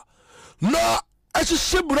 Ha. Na ese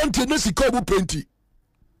shebrante na sika obu penti.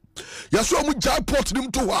 Yaso mu ja port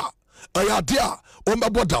nim to ha. Aya dia o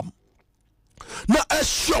mabodam. Na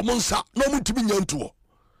esho monsa na mutimi nyanto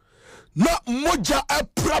na moja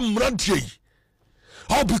epram rantie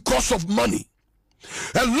all because of money.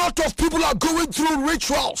 A lot of people are going through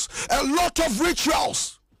rituals, a lot of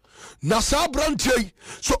rituals. Na sa brantie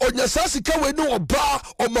so onyasa sika we no oba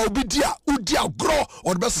o ma obidia udi agro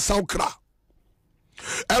o be sesa ukra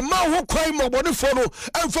e ma ho kwai mo bone fo no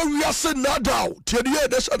emfa wiase nada tie de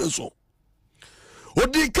de so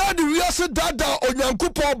Odika di wiase dada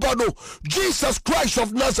onyankupo oba no Jesus Christ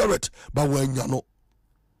of Nazareth ba wanya no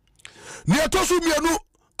ni atosu mienu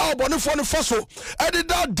abone fo no faso edi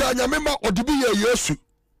dada nyamema odibi ye Yesu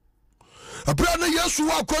abra na Yesu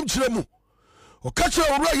wa kwam kiremu o ka kire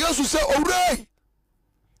owura Yesu se owura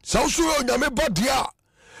sausu onyame bodia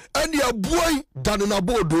eni abuoi dane na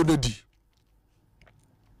bodo na di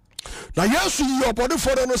na Yesu yi obone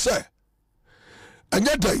fo no se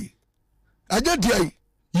anya dai anya diai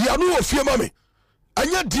yanu ofie mame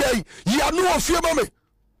anya diai yanu ofie mame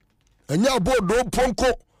anya bodo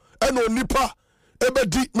ponko eno nipa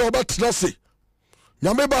ebedi na obatena se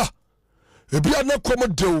nyame ba ebia na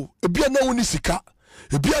komodeo ebia na woni sika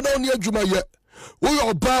ebia na woni adwuma ye wo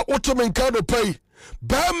yo ba otomenka no pay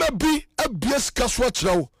ba ma bi abies kaso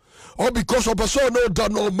akirawo all because of person no da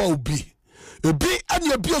no ma obi ebi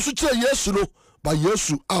anya bi so kire Yesu no ba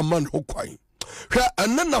Yesu aman hokwan hwa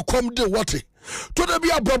anana kom de wate to da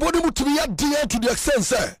bia babo ni mutumi ya dia to the extent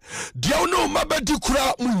say dia no mabedi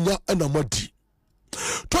kura munya na madi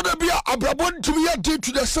to da bia abrabo mutumi ya dia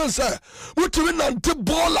to the extent say mutumi nante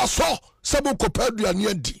bola so sabo kopadu ane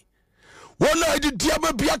adi wona edi dia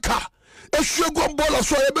ma bia ka ehwegu bola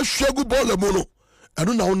so ya be hwegu bola mu no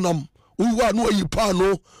eno na wonam uwa no ayi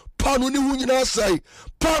pano ni hunyina sai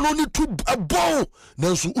pano ni tu abon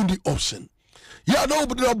nanso uni option ya na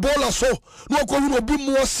obi na bola so na akɔhu obi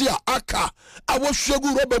muase aka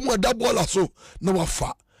awɔhwegu roba mu ada bola so na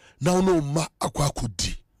wafa na no ma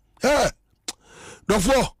akɔakodi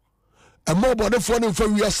dofo emo bodefo ne mfa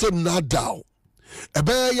wiase na daw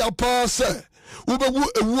ebe ya pa se ubegu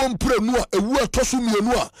ewuo mprenu a ewu atoso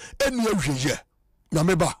mienu a eni ahweye na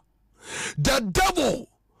meba the devil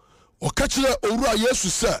o kachire owura Yesu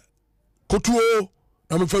se kotuo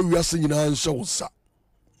na mfa wiase nyina nhyɛ wo sa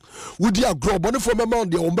wudi agro bonefo mema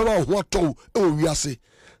de o mbema ho ato e wiase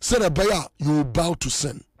say na baya you bow to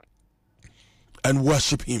sin and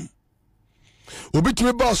worship him. obi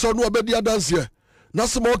tumi ba so no obedi adanse na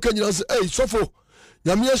se ma okanyina se hey sofo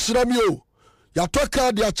nyame ahira mi o ya to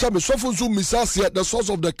car dia cha me sofo nso misase the source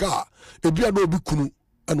of the car ebia no obi kunu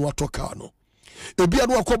ene wato car no ebia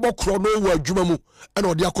no akobọ kro no wa adwuma mu ene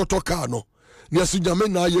ode akoto car no ne asu nyame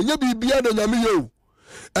na ye nya bibia na nyame ye o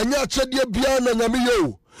enya achedie bia na nyame ye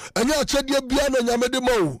o enya achedie bia na nyame de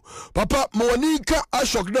mo papa mo wani ka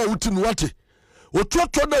ashok na utim wate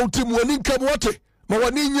ototo na utim wani ka wate ma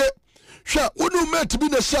wani nye hwa unu met bi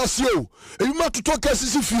na shase o ebi ma to talk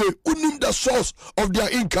asisi fie unim the source of their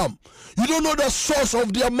income. You don't know the source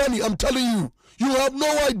of their money. I'm telling you. You have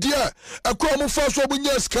no idea. Akwa first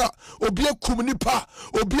obunyeska, obia kumnipa,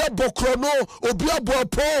 obia bokrono, obia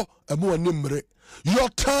boapo, emu animre. Your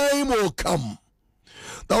time will come.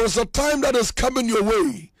 There is a time that is coming your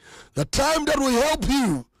way. The time that will help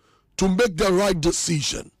you to make the right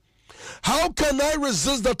decision. How can I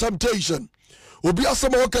resist the temptation? Obia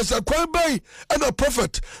sama wakasa kwan bay and a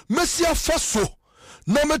prophet. Messia faso.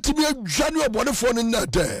 Na metimi adwane obonefo ne na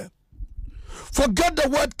there. Forget the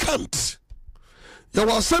word can't. Ya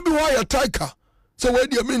wa se bi wa ya taika. So we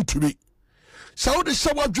dey mean to be. So the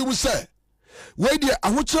shower dream say. We dey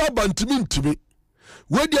ahochira bantimi ntimi.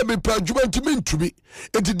 We dey be padwuma ntimi ntimi.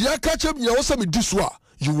 Enti dia ka chem ya wo se me diswa,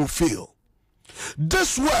 you will fail.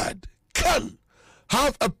 This word can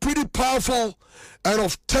have a pretty powerful and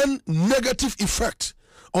of 10 negative effect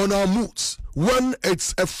on our moods when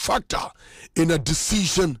it's a factor in a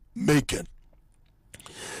decision making.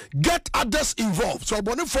 Get others involved. So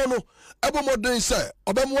Bonifono, Ebomodin say,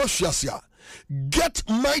 Obemwashiasia, get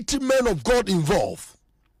mighty men of God involved.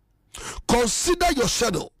 Consider your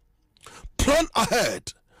schedule. Plan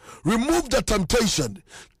ahead. Remove the temptation.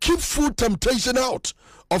 Keep full temptation out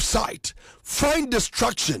of sight. Find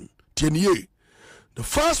distraction. Tienye. The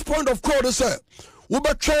first point of call is say,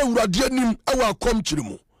 Uba try uradianim awa kom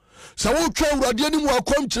chirimu. Sa wo try uradianim wa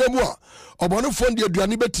kom chirimu a Obonifon de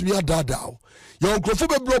aduane betimi adadao. Ya nkrofo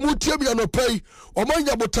bebro mu tie bia no pay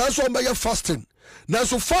omanya botan so omaya fasting. Na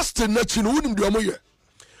so fasting na chi no unim de omoye.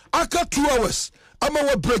 Aka 2 hours ama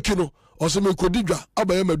wa break no oseme kodidwa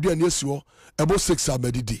abaya maduane asiwo ebo 6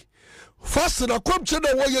 amedidi. Fasting akom che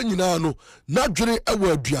na wo ye nyina no na dwere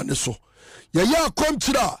ewa aduane so. Ya ya akom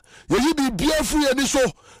chira ya yi bibia fu ye ni so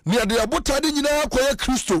ne de abotade nyina akoye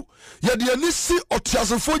Kristo ya de ani si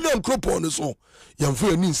otiasefo nya nkropo ne so ya mfu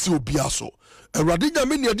ani si obia so Awurade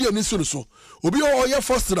nyame ne de ani so so obi o ye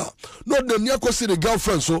fostera no de ni akosi the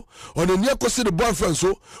girlfriend so on the ni akosi the boyfriend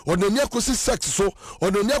so on the ni akosi sex so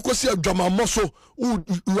on the ni akosi adwamamo so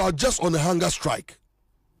you are just on a hunger strike.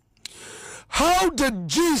 How did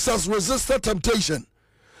Jesus resist the temptation?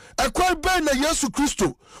 Ekwa ben na Yesu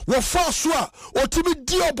Kristo wo fa so a otimi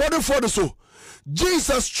di obode for the so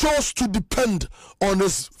Jesus chose to depend on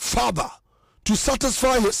his Father to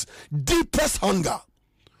satisfy his deepest hunger,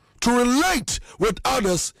 to relate with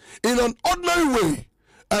others in an ordinary way,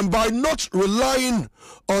 and by not relying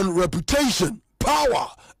on reputation, power,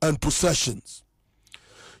 and possessions.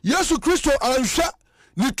 Yesu Kristo ansha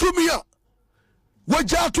nitumia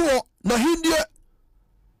wajato na hindie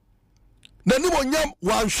na nimonyam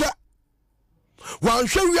wansha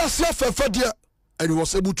wiase afefadia, and he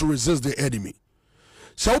was able to resist the enemy.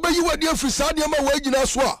 So you'll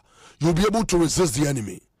be able to resist the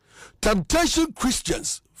enemy. Temptation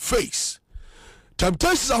Christians face.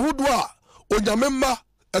 Temptations are who do onyamemma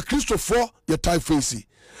a Christopher your type facing.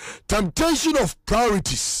 Temptation of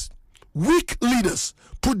priorities. Weak leaders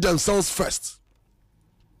put themselves first.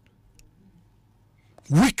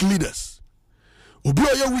 Weak leaders. Obi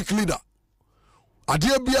oye weak leader.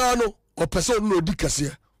 Adie biano or person no di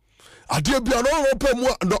kase. Adie biano ope mu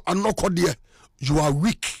anokode. You are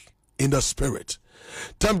weak in the spirit.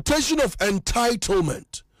 Temptation of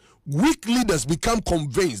entitlement. Weak leaders become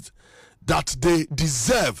convinced that they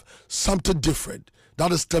deserve something different.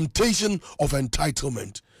 That is temptation of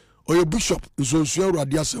entitlement. Or your bishop is also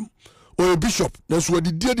radiasem. Or your bishop, that's what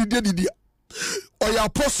the or your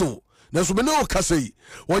apostle. That's what no kase.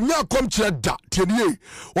 When you come to that, tiye.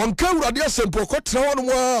 One can radiasem pokotra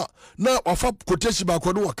one na ofa quotation back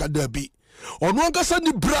on wakadebi. Or no kasa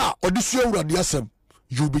ni bra or this year radiasem.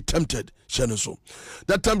 You'll be tempted.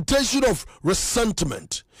 The temptation of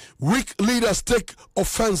resentment. Weak leaders take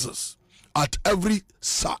offenses at every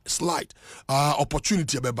slight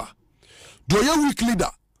opportunity. Do you weak leader?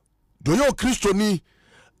 Do you Christoni?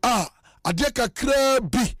 Adeka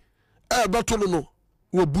krebi. Batono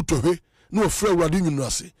no butohe no free radin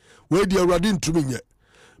nase. Where the radin to me yet.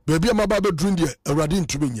 Baby, I'm about to drink a radin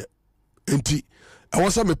to me yet. Enti, I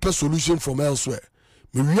want some a solution from elsewhere.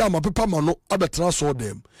 Me wi ama pepa ma no abetra so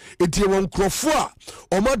dem etie won krofo a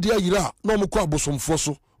o ma de ayira na o mo ko abosomfo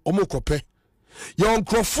so o mo kope Yon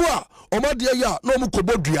krofua omadia ya no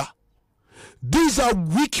mukobodua. These are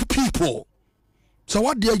weak people. So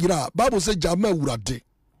what dear gira Bible say jama urade.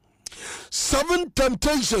 7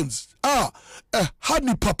 temptations are a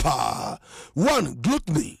honey papa. 1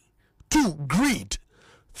 gluttony, 2 greed,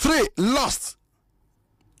 3 lust.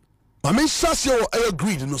 Mame sasio a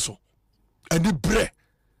greed no so. Any bre.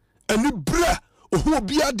 Who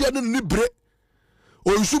be a dead in bre.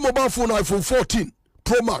 Or you mobile phone iPhone 14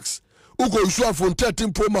 Pro Max. Ugo you iPhone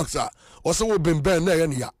 13 Pro Max or so been ben there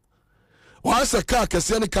any ya. Why is a car can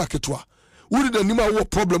car ketwa? Who did the nima war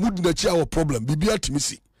problem? Who did the chair problem? Be at me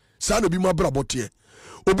see. Son be my brother here.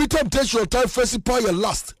 Obi temptation time first pay your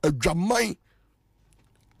last a jamai.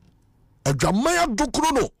 A jamai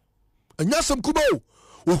dokrono. And yasam kubo.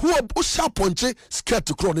 Who are sharp ponche scared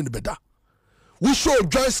to crawl in the bed. We show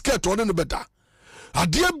dry skirt on in the better. A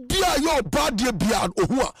dear beer, your bad dear beard, or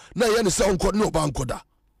who na any sound called no bancoda.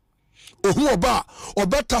 Or who ba, or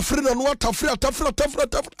better friend and what tough.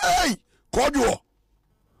 Hey, call you.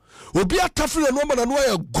 Or be a tough and woman and why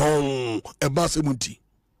a gong a bassimunti.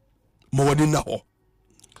 More than now.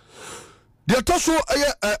 There also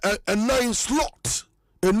a 9 slot,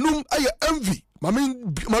 a noom a envy. Mammy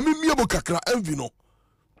Miabokakra envy no.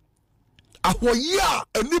 A ya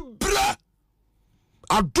a nibra.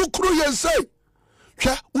 Adukro yen say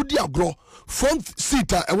hwe udi agro front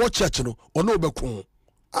seat a watch church no ono bekun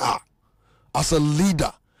as a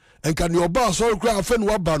leader and can your boss all cry afen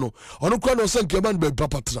wa ba no ono kwa no say nkeman be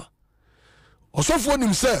papatra osofo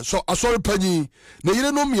nim say so asori panyi na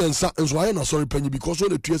yire no miensa enso aye na asori panyi because on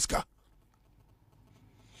the tueska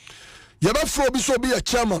yaba fro bi so be a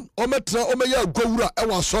chairman o metra o meya agwura e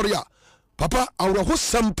wa asori a papa awro ho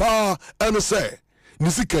sempa eno say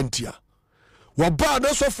nisikantia waba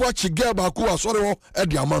na sofo achi girl ba ko asore ho e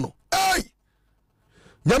di amano hey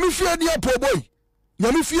nyame fie dia po boy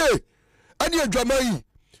nyame fie ani adwamai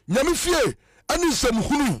nyame fie ani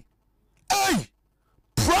samhunu hey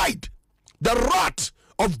pride the wrath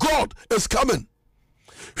of God is coming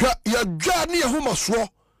ya dwa ne homaso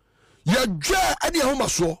ya dwa ani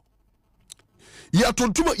homaso ya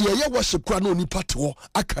tontuma ya worship kwa no ni pato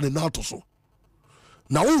akane na atoso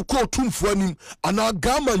na uko tumfu anim ana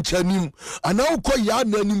gama nchanim ana uko ya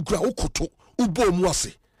na anim kura ukoto ubo mu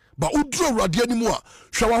ase ba udro awrade anim a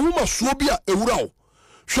hwa wahoma so bia ewurawo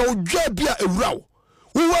hwa odwa bia ewurawo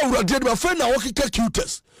wo awrade anim afa na wokeka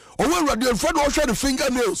cutest o wo awrade afa na wo hwa the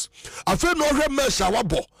fingernails afa na wo hwa mesh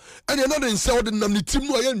awabo ene na den se wo de nam ni tim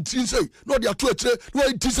no ya ntin sei no de ato akire no ya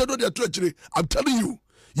ntin sei no de ato akire I'm telling you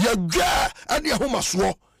ya gwa ene homa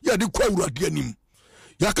so ya de kwa awrade anim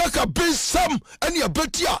yakaka besam ani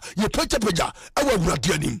abetia ye pecha awa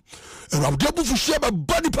awrade anim awrade bu fuhia ba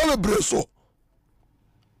body power breso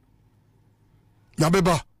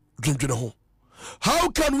nyabeba dwendwene ho. How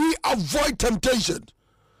can we avoid temptation?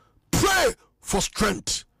 Pray for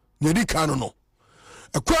strength. Nyedi kanu no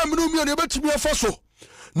akwa minu mi ne betimi afaso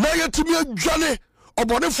na yetimi adwane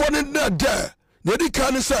obonefo ne na de nyedi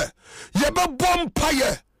kanu se ye be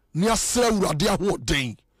bompaye ne asra awrade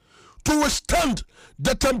ahoden to withstand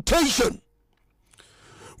the temptation.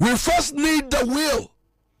 We first need the will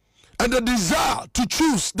and the desire to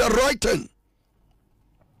choose the right thing.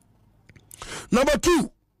 Number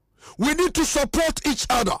 2, we need to support each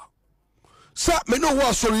other. Sa me no ho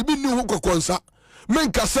asori bi ni ho kokonsa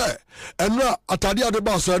menka se enra atade ade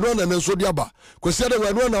ba so enra na nso dia ba kwese de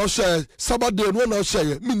enra na o share sabade enra na o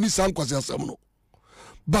share mi ni san kwase asem no.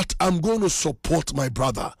 But I'm going to support my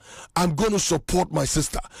brother. I'm going to support my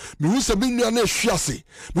sister. Me hu se mi nua na hwiase.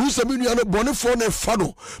 Me hu se mi nua na bonefo na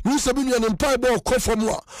fano. Me hu se mi nua na mpai ba okofo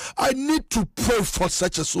mo a. I need to pray for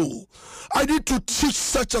such a soul. I need to teach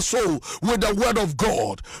such a soul with the word of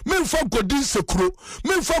God. Me mfa ko din sekuro.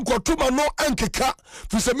 Me mfa ko tuma no ankeka.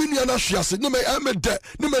 Fi se mi nua na hwiase. Ne me emede,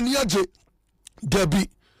 ne me niaje. Debi,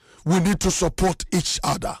 we need to support each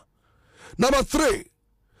other. Number 3,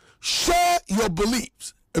 share your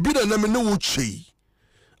beliefs. Ebi na me no chi.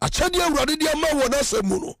 Achadi awrade dia ma wona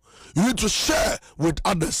asemu no. You need to share with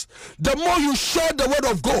others. The more you share the word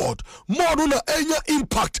of God, more no na enya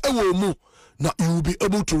impact ewo mu. Now you will be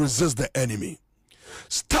able to resist the enemy.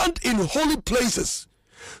 Stand in holy places.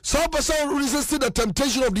 Some person resisting the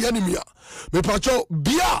temptation of the enemy. Me pacho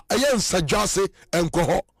bia eya nsajase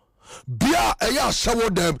enkoho. Bia eya shawo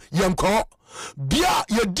dem yenkoho. Bia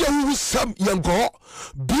ye di hu sam yenkoho.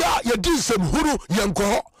 Bia ye di sam huru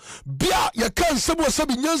yenkoho. Bia ye kan sebo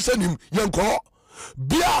sabi nyansanim yenkoho.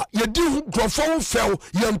 Bia ye di grofo fel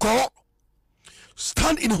yenkoho.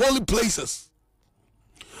 Stand in holy places.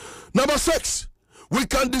 Number 6, we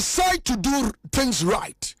can decide to do things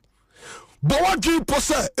right. But what do you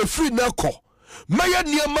possess a free nako? Maya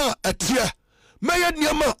niema etie mɛyɛ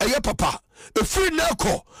nneɛma ɛyɛ papa ɛfiri na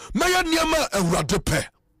ɛkɔ mɛyɛ nneɛma awurade pɛ.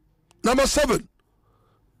 Number 7,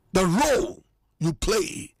 the role you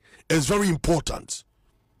play is very important.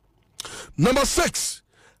 Number 6,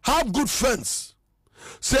 have good friends.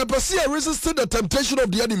 Say a person resisting the temptation of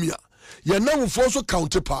the enemy. You now also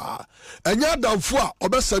counter power. And ya done for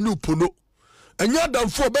obesani upono. And ya done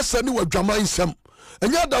for besani wa drama in some.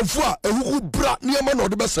 And ya done for a who brat near man or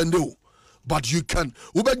the besando. But you can.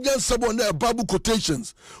 Ubejan someone there Bible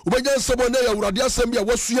quotations. Ubejan someone there Radia Sembia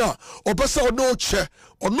Wasuya or Bessa or no chair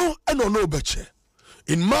or no and or no beche.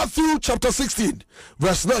 In Matthew chapter 16,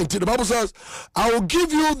 verse 19, the Bible says, I will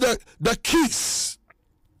give you the keys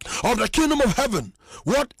of the kingdom of heaven.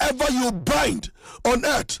 Whatever you bind on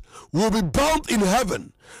earth will be bound in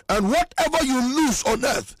heaven, and whatever you loose on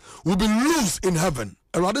earth will be loosed in heaven.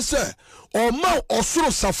 And rather say, or ma or soro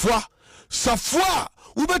safwa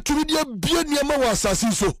wobɛtumi de abie nneɛma wɔ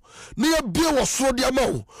asase so na yɛbie wɔ soro de ama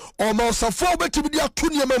wo ɔma ɔsafoɔ wobɛtumi de ato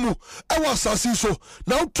nneɛma mu ɛwɔ asase so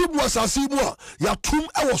na wotom wɔ asase mu a yɛatom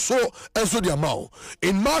ɛwɔ soro ɛnso de ama wo.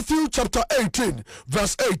 In Matthew chapter 18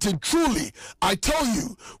 verse 18, truly I tell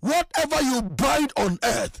you, whatever you bind on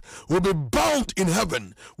earth will be bound in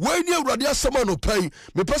heaven. When you awurade asɛm a no pɛi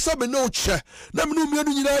mepɛ sɛ me ne wo kyɛ na me ne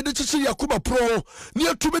mmienu nyinaa de kyekyere yɛakoma porɔ ne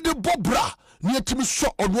yɛtumi de bɔ bra ne yɛtumi sɔ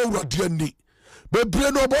ɔno awurade ani.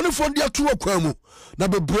 Bebre no boni fondi atu akwamu na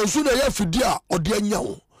bebre nso na ya fidi a ode anya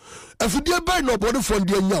wo afidi ban no boni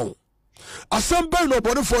fondi anya wo asem ban no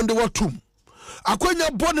boni fondi watum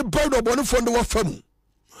akwanya boni ban no boni fondi wafamu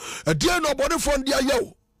ade no boni fondi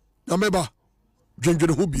ayawo na meba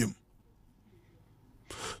dwendwene ho biem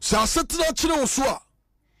sa asetena kire wo so a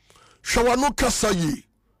hwawano kasa yi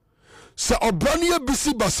sa obrane ya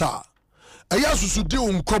bisi basa aya susudi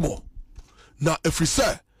wo nkomo na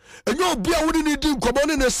efrise enyo obi a wodi ni di nkomo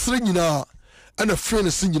ne sere nyina ana free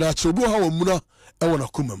ne sin nyina kire obi ha wa muna e wona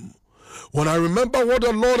komam. When I remember what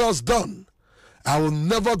the Lord has done, I will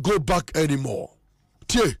never go back anymore.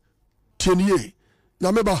 Tie niye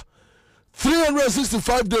na meba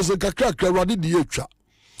 365 days kakra radi di etwa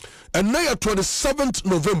and now 27th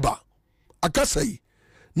November akasai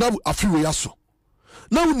na afiwe yaso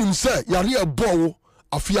na unim say yare ebo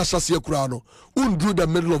afi asase akura no undru the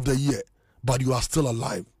middle of the year but you are still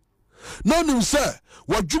alive. Now unim say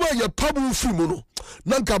wadwuma ye pabu fi mu no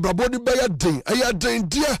na nka brabodi be ya den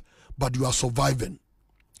dear but you are surviving.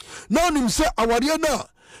 Now unim say aware na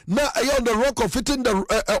on the rock of hitting the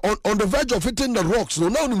on the verge of hitting the rocks no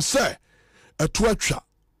now unim say a twetcha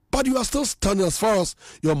but you are still standing as far as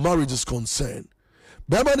your marriage is concerned.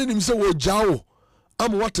 Bema ni nimse wo jawo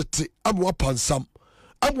am watete am wapansam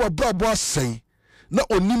am wabrabo asen na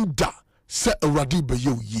onim da se awrade be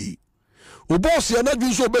ye o boss ya na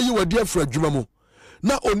dwun so be yi wadi afra adwuma mu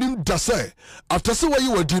na onim da se after se wayi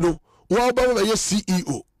wadi no wa ba be ye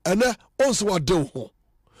CEO ene onso wade ho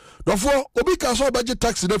dofo obi ka so obeje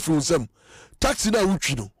taxi na frunsem taxi na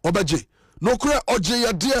wutwi no obeje no kura oje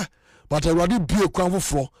ya de but awrade bie kwan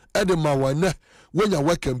foforo e de ma wane wenya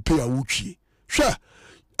work and pay awutwi hwe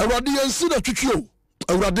awrade yensi na twitwi o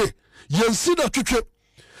awrade yensi na twitwi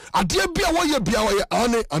ade bia wo ye bia wo ye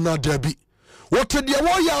ane anada bi wote de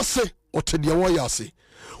wo ye ase wote de wo ye ase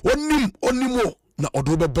onimo na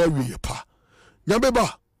odo be ba wie pa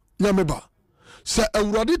nyameba se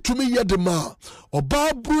awrade tumi ye de ma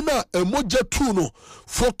oba bru na emoja tu no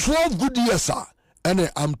for 12 good years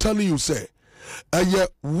and I'm telling you say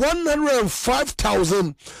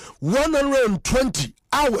 105,120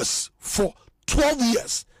 hours for 12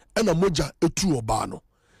 years and a moja etu oba no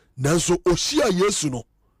nanso ohia Yesu no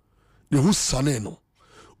ne hu sane no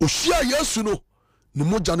ohia Yesu no ne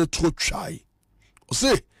moja ne to twai o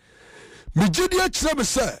se migidi a kire be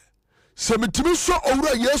se metimi so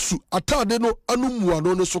owura Yesu atade no anumuwa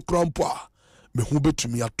no ne so krampo a me hu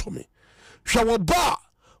betumi atome hwa wo ba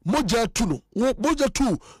moja tu no moja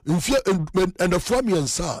tu mfie and the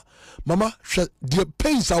framiansa mama the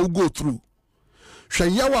pains I will go through hwa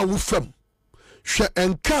yawa wo fam hwa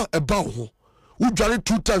enka eba ho wo dware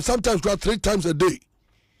 2 times sometimes 3 times a day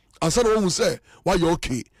and so one will say why you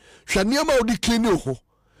okay hwa niam a odi clean ho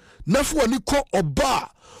nafo ani ko oba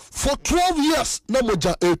for 12 years na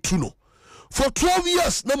moja etu no for 12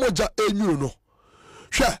 years na moja enyu no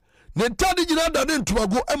hwa ne tade nyina da ne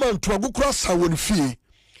ntomago ema ntomago kura sa woni fie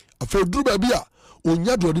afa duru ba bia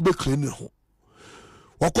onya de odi be clean ho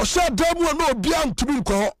wakosha damu na obi antumi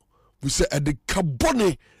nko we say e de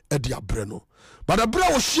kabone e de abre no but abre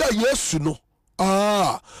wo hia Yesu no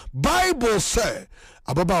Bible say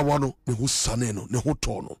ababa wano ne hu sane no ne hu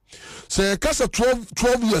to no say kasa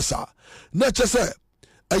 12 years na che say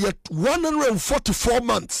 144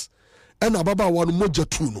 months and ababa wano moja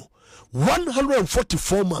tu no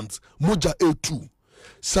 144 months moja A2.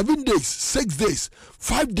 7 days, 6 days,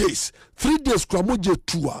 5 days, 3 days kwa moja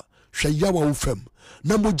 2 shayawa ufem.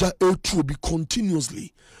 Na moja A2 be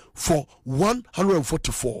continuously for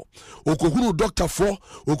 144. Okohunu doctor for,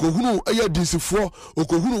 okohunu ADC for,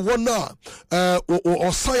 okohunu wana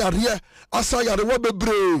asayare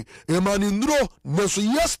wabebre emani nro neso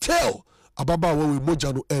yes tell ababa we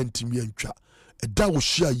moja no entimi entwa. Eda wo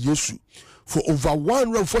share Yesu for over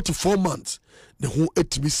 144 months. The whole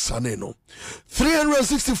etimi sane no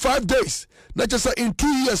 365 days. Not just in 2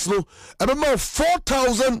 years no. About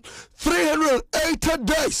 4,380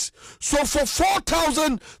 days. So for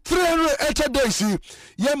 4,380 days,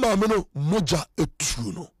 yeah, mamino moja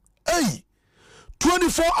etuno. Hey,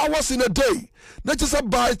 24 hours in a day. Not just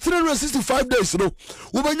by 365 days no.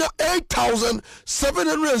 We bring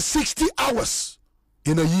 8,760 hours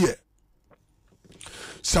in a year.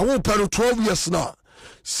 So we pay 12 years now.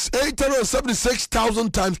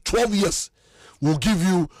 876,000 times 12 years will give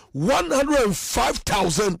you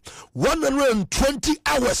 105,120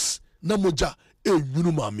 hours. Namoja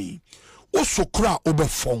yunu mami. Oso kra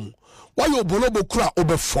obefon. Why you bolobo kra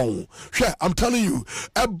obefon? Share, I'm telling you,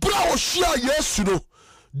 a brow share yes, you know,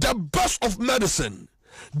 the best of medicine.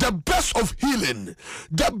 The best of healing,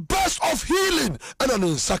 and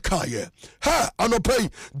an sakaye. Ha,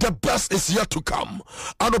 anope, the best is yet to come.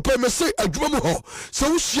 Anope me say adwamo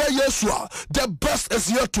so share Yesua, the best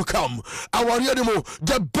is yet to come. Our animo,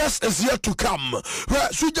 the best is yet to come.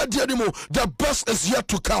 Suja dianimo, the best is yet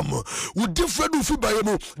to come. With different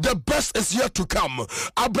ufibayemo, the best is yet to come.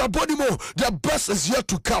 Abrabonimo, the best is yet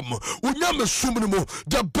to come. Unyame sumunimo,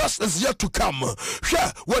 the best is yet to come.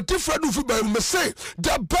 Share what different ufibayemo say.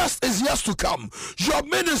 The best is yet to come. Your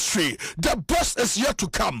ministry, the best is yet to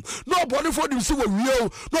come. Nobody for them see what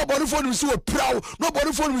real, nobody for them see what proud,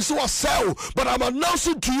 nobody for them see what sell. But I'm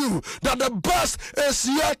announcing to you that the best is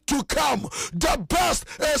yet to come. The best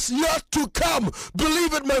is yet to come.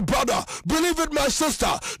 Believe it, my brother. Believe it, my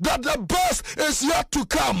sister. That the best is yet to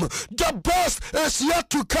come. The best is yet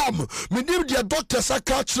to come. Me name the doctors are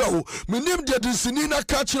catch now. Me name the Sinina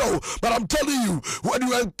catch now. But I'm telling you, when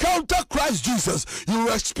you encounter Christ Jesus, you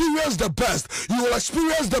will experience the best. You will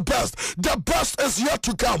experience the best. The best is yet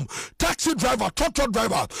to come. Taxi driver, truck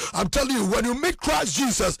driver, I'm telling you, when you meet Christ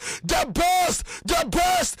Jesus, the best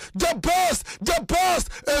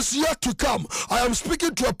is yet to come. I am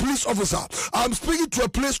speaking to a police officer. I'm speaking to a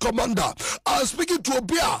police commander. I'm speaking to a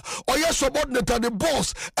beer. Or yes, subordinate and the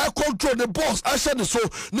boss. I control the boss. I said so.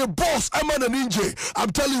 The boss, I'm an ninja. I'm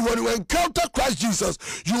telling you, when you encounter Christ Jesus,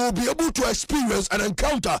 you will be able to experience and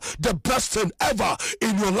encounter the best thing ever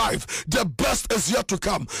in your life. The best is yet to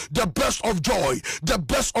come. The best of joy, the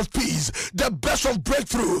best of peace, the best of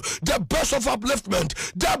breakthrough, the best of upliftment,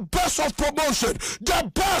 the best of promotion.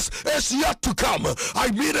 The best is yet to come.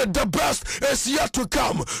 I mean it, the best is yet to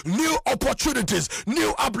come. New opportunities,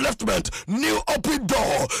 new upliftment, new open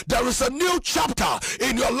door. There is a new chapter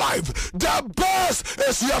in your life. The best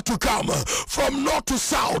is yet to come. From north to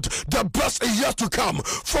south, the best is yet to come.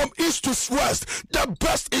 From east to west, the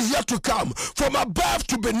best is yet to come. From above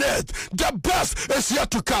to beneath, the best is yet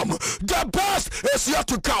to come. The best is yet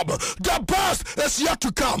to come. The best is yet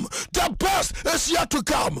to come. The best is yet to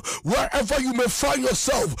come. Wherever you may find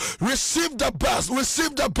yourself, receive the best.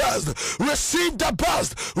 Receive the best. Receive the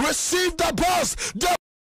best. Receive the best. The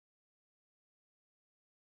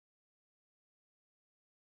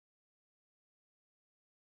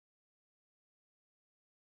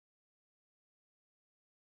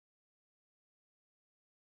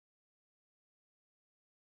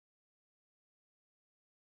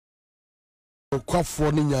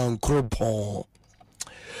kwafo ni nyankropon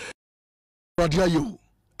radia yo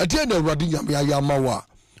ade na radia me ayamawa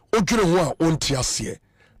odwere ho a onti ase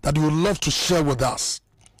that you would love to share with us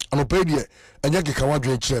anopay de enya keka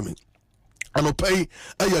wadwe kire me anopay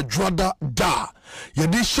aya dwada da ye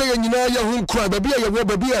di share nyina ya hu nkra baby ya wo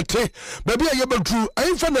baby ate baby ya bedru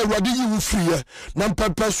ayfa na radia wu free na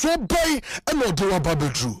mpepɛ so boy na ode wa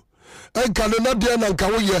babedru enka na de na nka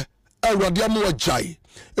wo ye radia mo ajai.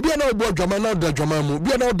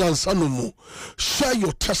 Share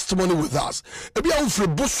your testimony with us. And then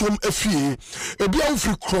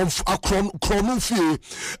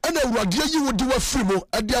you would do a free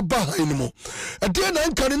at their behind. And then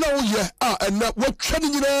I'm coming out here and what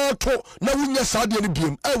training in our talk now in your side of the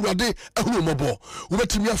beam. I ready a rumable.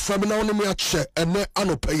 Let me from an only chair and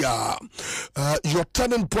anopaya. Your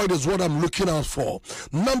turning point is what I'm looking out for.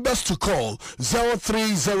 Numbers to call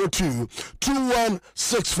 0302 21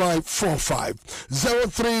 216545.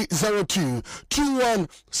 0302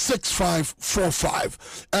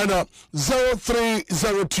 216545 and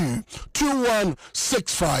 0302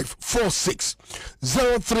 216546.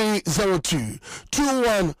 0302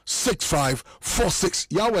 216546.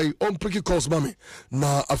 Yahweh on picky calls mommy.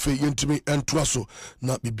 Na afe yentimi entwaso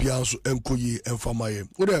na bibianso enkoyi enfamaye.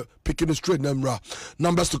 We're picking the straight number.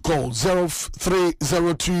 Numbers to call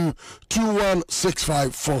 0302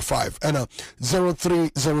 216545 and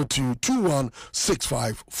 0302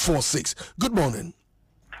 216546. Good morning.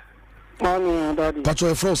 Morning, Daddy.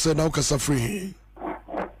 Pacho Efro said now kasa free.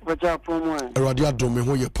 Bacha pomo. Eradia do me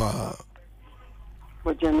ho ye pa.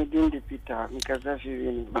 Bacha me din de Peter, mi kasa fi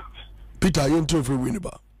wini ba. Peter you nto free wini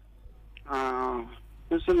ba.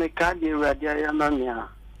 So me ka de radia ya mamia.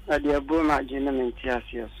 Radia bo ma jina me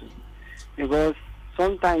ntiasia so. Because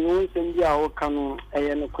sometimes when somebody a kanu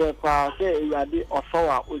no kwepa say yade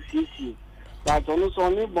ofawa osisi. But also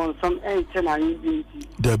only bon some ten and you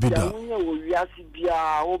Debida. We are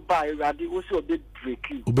bia o ba yade o so be break.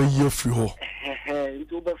 Obe ye free ho.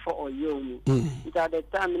 It over for you. It at the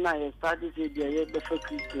time I started to be a before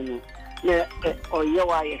Christian. Yeah, or you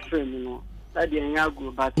are a friend, you know. That the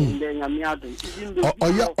Yago, but then Yamiado.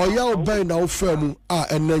 Oya obey now firm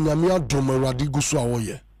and then Yamiado Radigo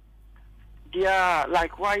Swaye. Dear,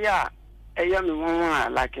 like why ya a young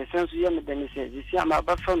woman, like a sense of young then says, you see, I'm a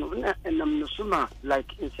buffalo and I'm no summer,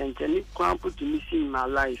 like in Centenic Crampo to me in my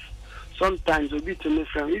life. Sometimes will be to me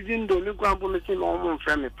from even though you grumble missing almost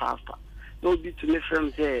from a pastor. No be to me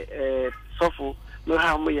from the sofa, no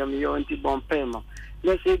how me am your anti bomb payment.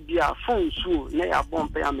 Let's say be a phone so nay a bomb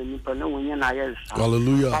payment, no one I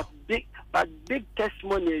hallelujah. But big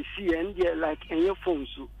testimony I see and yeah, like in your phone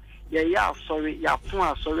so. Yeah, sorry, yeah,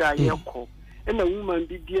 sorry, I call. And a woman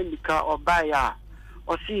be dear Mika or buyer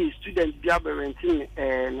or see students be renting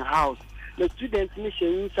in a house. The students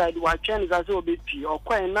mission inside what Chinese as well be or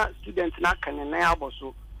quite not students not can and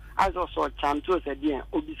so as also a chance to say, dear,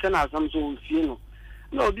 Obisana as I'm so few.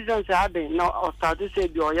 No business have been now or start to say,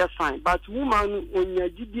 you're yes, fine. But woman, when you're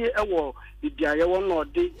GDA war, if you are one or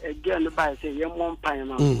day again by say, young one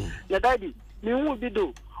pine. The daddy, me won't be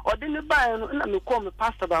do. Or didn't buy and call me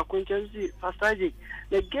pastor by acquaintance, Pastor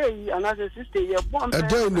the gay and as a sister, your bomb a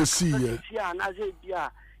day in the sea, and as a dear,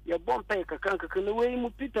 your bomb pay can away mu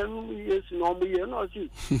Peter, yes, no, we are not see.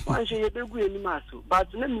 One should have a good master,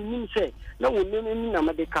 but let me say, no one name me,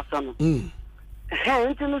 the Casano.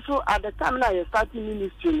 Hence, so at the time I started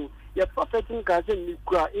ministry, your prophet in Kazan, you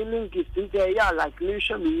cry, in gifts in the year like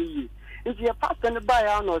nation me. If your pastor and buy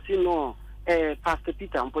on or see no. Pastor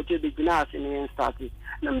Peter and put the glass in the started.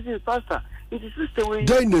 Let me see, Pastor. It is sister way.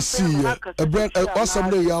 Then the sea, a brand awesome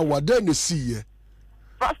day hour, then the sea.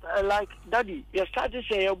 Pastor, like Daddy, you started to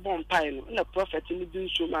say a bomb pine, and a prophet in the do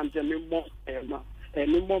so, and the bomb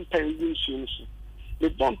pen soon. The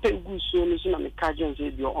bomb pen good soon, and the Cajun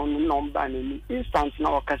said your own number and instance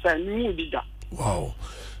now, because I knew that. Wow.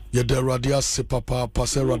 Ye de radia se papa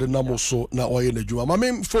pase rade namo so na oye na djuma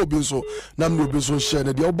mame fo bi so na me obi so share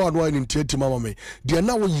na de oba no in tete mama me de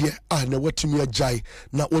na wo ye na watimi ajai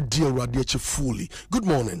na odi rade che fully. Good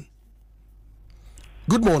morning.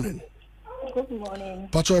 Good morning. Good morning.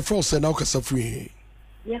 Pacho e fro se na o kasa free.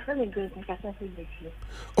 Yeah, very good. Kasa free.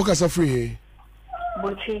 O kasa free.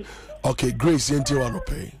 Bochi. Okay, Grace yenti wa no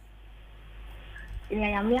pay. Yeah,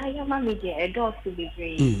 ya mama de e do to be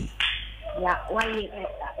free. Yeah, why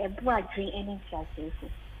a boy drink any classes?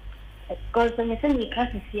 Because when you send me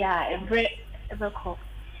classes here, a bread ever call.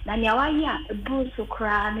 Now, why a boo so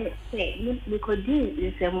cry, say, we could do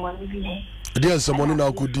the same one. There's someone in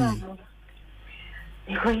our could do.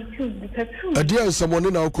 There's someone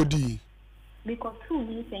in our could do. Because 2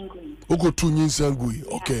 years angry. Oko 2 years angry,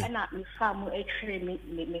 okay. And not me farm a train me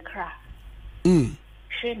cry.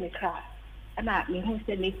 Train me cry. And I mean, who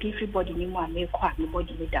said make everybody me want me quack me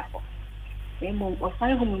body with that. Or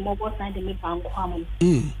find home mobile sign the me bank quam.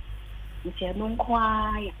 Which I don't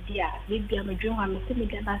quite, dear. Maybe I'm a dream. I'm a silly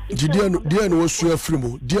gas. Dear was your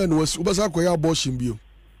frimo. Dear was Ubasakoya abortion view.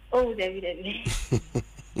 Oh, David.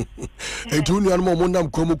 A 2 year moment,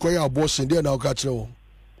 I'm come quite abortion. Dear now catch you.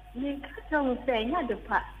 You can't say, not the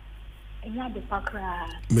part. Not the park.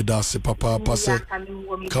 Medase papa passe.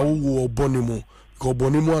 Kawu bonimo. Ko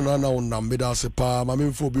bonimo and now medase pa.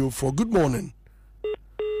 Mammy for good morning.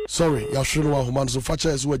 Sorry, Yashua Human so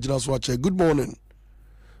Facha is what you watch. Good morning.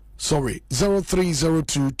 Sorry,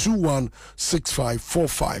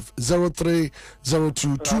 0302216545.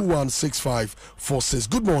 0302216546.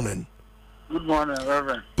 Good morning. Good morning,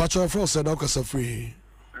 Reverend. Pacha Frost said, Okasa free.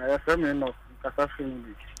 I am enough. Okasa free.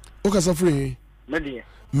 Okasa free. Media.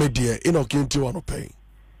 Media. In a kinty one pay.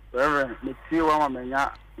 Reverend, me see one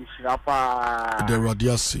menya ishirapa. The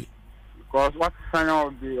radiasi. Because what's the sign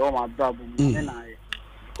of the my double?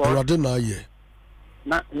 Radena ye.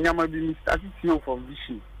 Na nyama bi started to from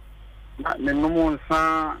vision. Na me no mo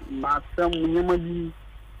nsa na sam nyama bi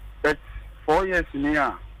but 4 years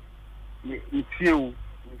near. Me feel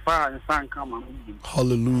fa nsa nka ma.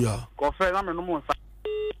 Hallelujah. Ko fe na me no mo nsa.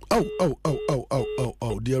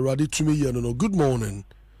 Oh. Dear Raddy to me, no. Good morning.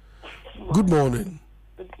 Good morning.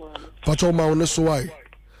 Pacho ma one so why?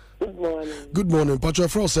 Good morning. Good morning. Pacho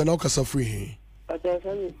Frost and Okasa free. Pacho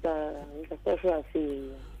Okasa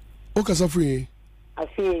free. Okasa free. I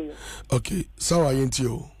feel. Okay. Sawa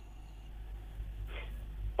yentio.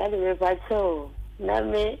 That is Pacho. Na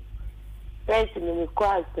me first me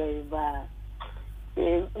call story ba.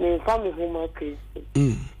 Me family home Christ.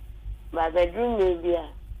 But bedroom maybe.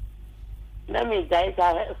 Na me guys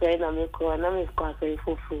are friend na me call na me call say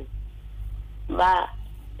fufu. Ba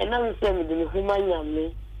and I'm saying the human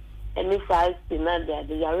yammy and if I see not that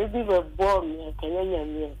they already were born me can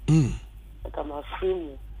yammy. I'm a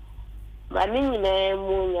free. But in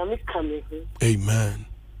yammy coming. Amen.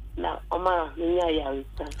 Now, Oma, me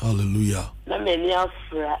hallelujah. Na me ni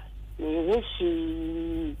afra. Me wish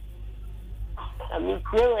I mean,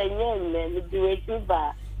 pray and me do it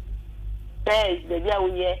ba. Hey, the dia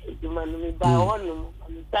we the man me ba one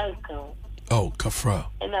me thank you. Oh, Kafra.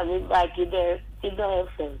 And I'm back there.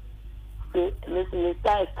 FM. Me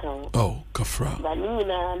start count. Oh, Kafra. But me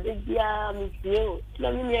na the dia me feel.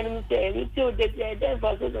 Na me me say me feel the dia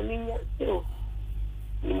for so me feel.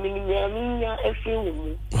 Me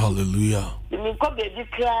every. Hallelujah. Me ko be di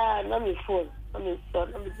kra na me phone. Na me so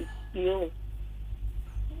na me feel.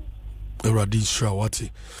 Eradi Shrawati.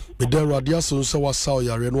 Me der radia so wa saw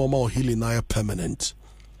yare no ma healing na permanent.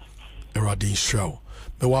 Eradi Shraw.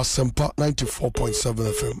 Me was Sempa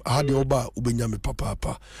 94.7 FM. I had the Oba Ubenyami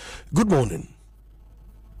Papa. Good morning.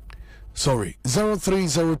 Sorry.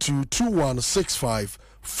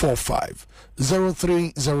 0302216545.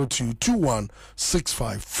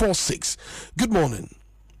 0302216546. Good morning.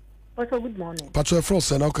 Also, good morning. Pacho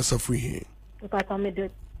Frost and Alcasa free here. Pacho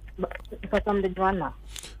the Joanna.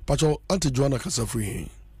 Pacho Auntie Joanna Casa free here.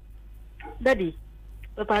 Daddy,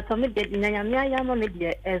 Pacho me did Yama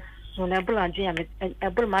media as soon as Pacho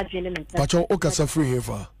Okasa free here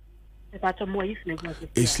for Pacho more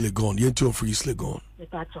Eastleigh gone. You two free Eastleigh gone.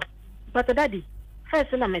 But Daddy,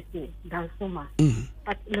 first I met me, Dan Soma.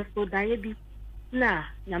 But let's go die. Na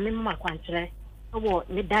Yamima Quantre. Oh,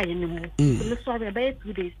 me die in the moon. So sorry about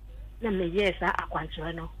 2 days. Let me yes, I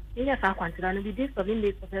Quantrano. Yes, I Quantrano. We did 7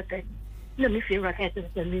 days of that. Let me feel like I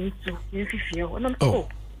mean to feel. And I'm so.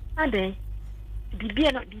 And then.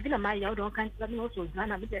 Bibi na my yaw don't cancel me also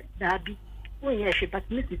Ghana with Derby. Oh yes, but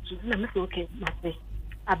miss it to me okay, must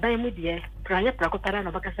I buy me dear, Praya Pracotara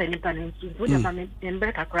no Bacasa in Panin to put a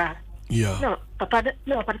Embera crack. Yeah. No, Papa,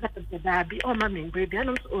 no, Papa, the Derby, or Mammy, baby, I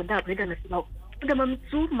don't owe that with them. No, the mum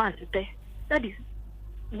 2 months there. That is.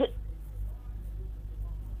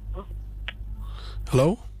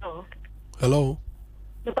 Hello? Oh. Hello?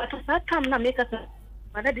 The Papa come now make us.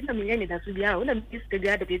 But I didn't mean any that we are. When used to be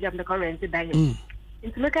at the page of the current dying.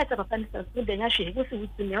 Into make us a fancy, then I should go to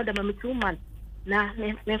me out the 2 months. Now,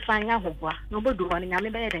 may find out what nobody do running.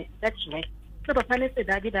 I'm better. That's right. So the funny said,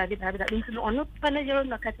 that means no, not funny, you're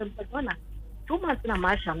not catching the corner. 2 months in a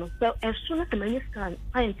marshal. So as soon as the minister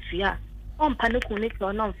finds fear, on panic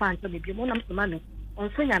or non fans will be one of the money.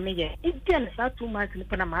 On Sonia May, it can start 2 months in the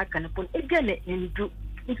Panama and upon again and do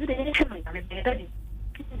into the nation.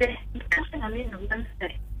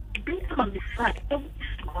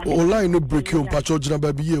 Online no break you Pacho Jina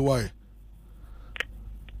baby why?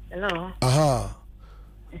 Hello. Aha.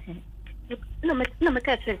 No, me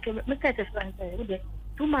catch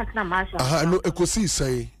 2 months na marshal. Aha, no ekosi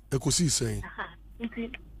say. Aha.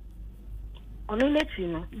 Inti ono let you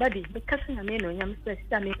know, buddy, because na me no yam say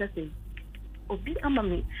make say. Obi ama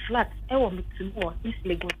me flat e wo me to more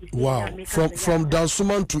Eastleigh. Wow. From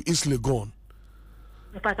Dansuman to Eastleigh gone.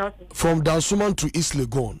 From Dansuman to Eastleigh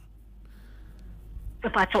gone.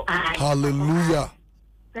 Hallelujah.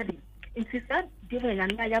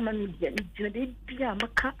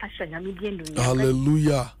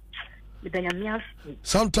 Hallelujah.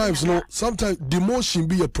 Sometimes demotion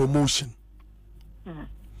be a promotion.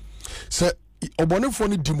 Say obone for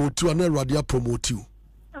ni demote you and radio promote you.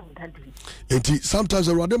 Sometimes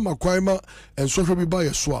a radio makwaima and social be by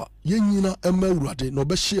a swa. Ye nyina ema urade no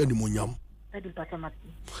be share ni monyam.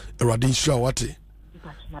 Radin Shawati.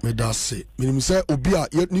 Medase. Minim say obi a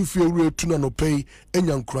yet ni fie wure tu na no pay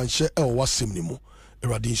enya nkranhye e wo wasem ni mu.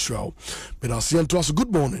 Radin Shaw. Medase ento us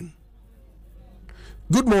good morning.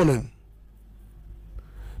 Good morning.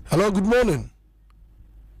 Hello, good morning.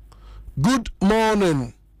 Good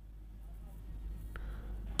morning.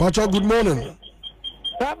 Pacho, good morning.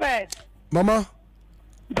 Robert. Mama.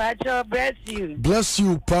 Pacho, bless you. Bless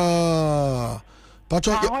you, pa.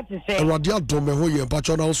 Pacho, what to say? Radia dome ho ye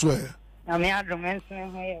Pacho na swear. Na me adome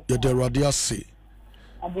nso ho ye. Ye de Radia say.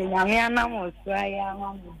 Ade na me anam so ya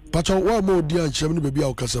mam. Pacho, why mo di anchem no baby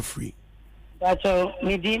a kasa free? Pacho,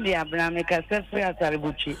 me di Abraham me kasa free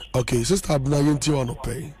asaribuchi. Okay, sister Abna yenti wa no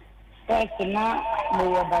pay. First na me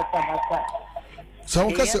ye basa. Sa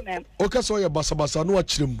o kasa ye basa no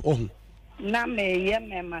achirem ohun. Na me ye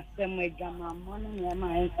me masem edwama mo no ma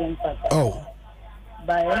ensen pata. Oh.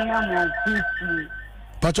 Ba enya mo titi.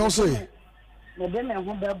 Pacho say. Me de me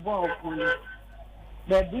ho be bo okun.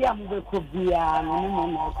 Be bia mo be ko bia no mo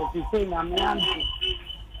na ko say na me am.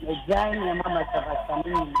 Me jai me mama basa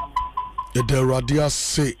ni. Ye de Radia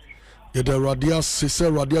say. Ye de Radia say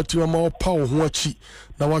Radia ti ma pa wo ho achi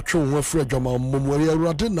na watwe wo afre adwama mmom ye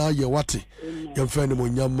Rade na ye wate. Ye mfa ni mo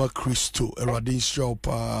nyama Kristo Rade inshaw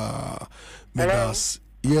pa. Medas.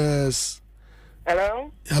 Yes.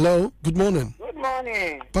 Hello? Hello, good morning. Good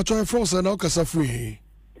morning. Pacho e France na o kasa free.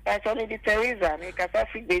 Pacho ni di Teresa, ni kasa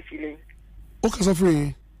free Bechile. O kasa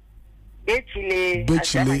free?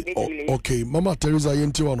 Bechile. Okay, Mama Teresa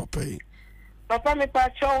yenti wa no pay. Papa me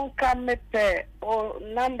Pacho come me pe o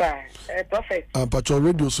number perfect. Pacho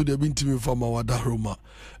radio so de binti me fama wada Roma.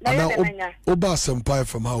 Ana oba sempa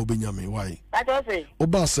FM ha obenyame why? Pacho say.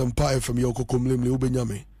 Oba sempa FM ye okokomlemle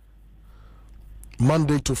obenyame.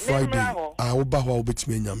 Monday to Friday. Oba ho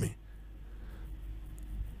obetime nyame.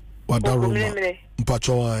 Wada Roma.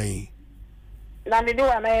 Pacho ai. Na me do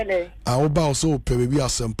amele. Oba also pe bebi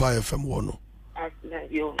asempa FM wono.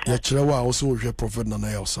 Ya kire wa also hwe prophet na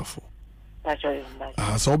ya osafo.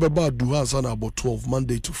 So about do has on about 12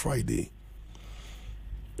 Monday to Friday.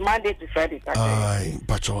 Monday to Friday. Aye,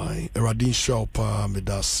 Pacho aye. Eradin show pa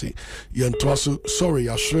medasi. Yentwaso sorry,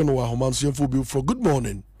 I sure no homanso yemfo for good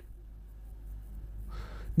morning.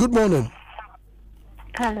 Good morning.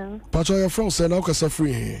 Hello. Pacho your friend say now kasa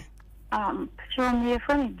free here. Pacho me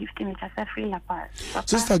friend gift me kasa free La Paz.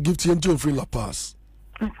 Sister gift you free La Paz.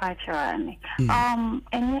 Pacho ane.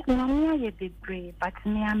 Ene na ye bebre but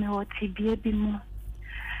me ame woti bi mu.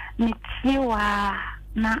 Me tiwa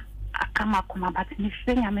na akama kuma but me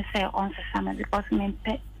fenya me say on sesame because me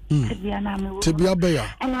pe tibia na me wo. Tibia be ya.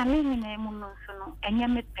 And I mean na emu no so no enye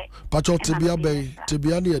me pe. Pacho tibia be,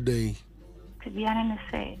 tibia na dey. Tibia na me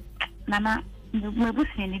say nana me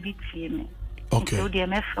busi ni bi tie me. Okay. So the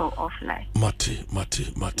MFO offline. Mati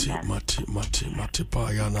pa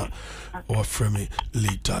yana or frame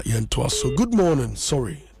later yentwa. So good morning.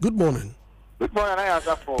 Sorry. Good morning. Good morning. I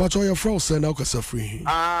answer for. Pacho your friend say now kasa free.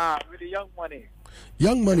 With the young money.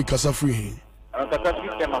 Young money kasa free.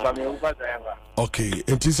 Okay.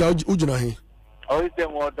 Entisa ujina he. Always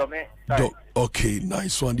them more domain. Okay,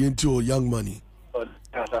 nice one. Yenti o young money. Oh,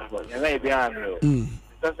 that's what. You may be angry.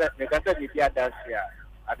 Because me be dance here.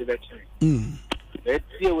 Advertise. Let's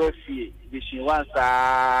see where she wants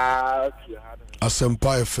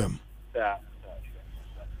Asempa FM. Yeah.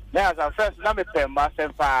 Now, as first, let me tell my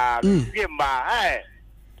Asempa.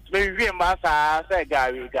 Maybe Massa say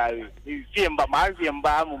Gary.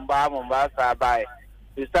 Mombasa by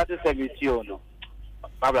the started 70.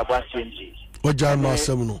 Baba was changing. What John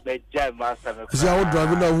Massamuno? Is that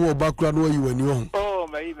driving now who background where you when you? Oh,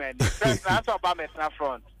 my man. First, I saw Bama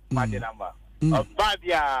front. My number.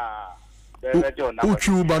 Babia.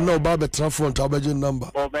 Uchu ba no ba betra front abeje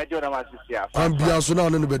number. Oh, bejo na masisia. Am bia so na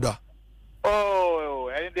no beda.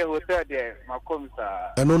 Oh, any the hotel there, my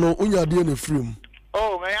commissar. Eno no unya de na film.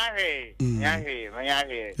 Oh, my yahe.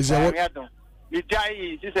 Is that what? You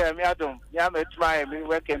die, you say me adom. Ya me try me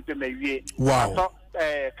work into me wie. Wow.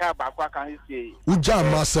 Car back can you say? Uja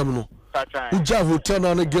masem no. Uja hotel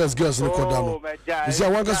na no girls no koda no. Is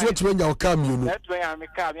that one cause what when you come you know. That way I me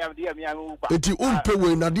come, ya me eti umpe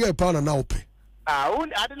we na de pa na upe. I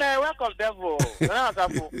don't know work of devil. I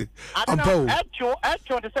don't know.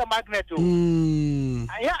 Actual the same magnet.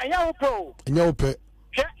 Yeah, upo. Nya upe.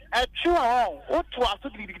 Actual what was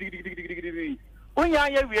when you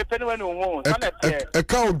we pen when no e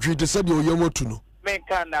ka odwi de se de oyemotu no. Men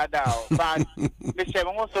can nada but me say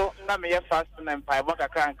also na me fast na mpa boka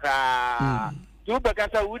krankra. You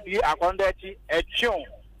bekasa wudi akondati actual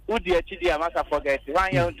Udi HD amasa forget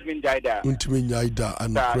one year untimi nyaida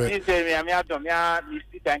and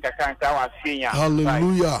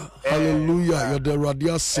hallelujah hallelujah the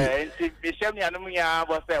radia say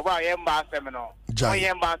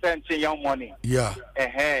young money yeah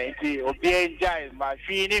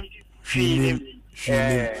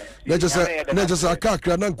let's just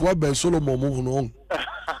akakra na kwa ben Solomon mu no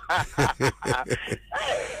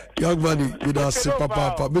Young man, with us,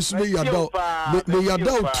 Papa. Miss me, you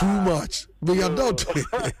doubt too much. Me, you doubt.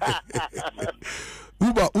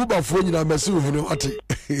 Uber phone you mess with you know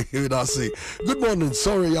what I say. Good morning.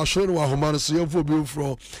 Sorry, you're showing what human so you for being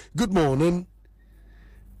from. Good morning.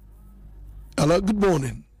 Hello, good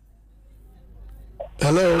morning.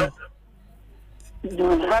 Hello.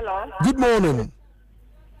 Hello. Good morning.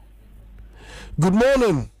 Good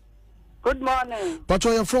morning. Good morning. But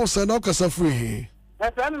you're from Sanoka free.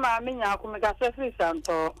 My friend Mammy Yako make a free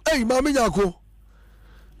Santo. Hey, Mammy Yako.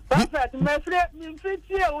 Perfect. My friend,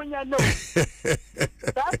 here when you know.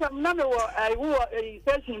 That's another one. I wore a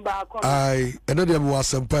session back. I another was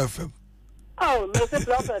some perfect. Oh, Mr.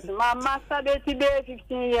 Prophet, my master today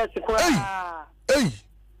 15 years ago. Hey.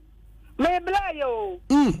 Maybe you.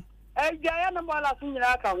 Hey, Diana Bola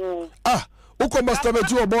Sunaka. Ah, Uko master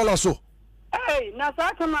to a bola so. Hey,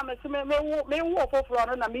 Nasaka may walk for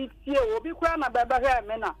Florida, meet here, will be crowned by Bahia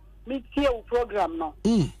Mena, meet here program now.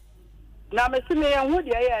 Now, Mr. May and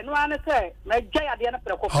Woody, no one say, my jay at the end of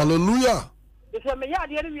the Hallelujah. If I'm a yard,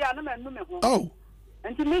 the enemy, I'm a woman. Oh,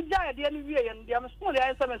 and to me, jay at the end of the year, and I'm small, I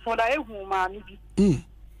am so that I whom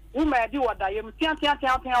who may do what I am,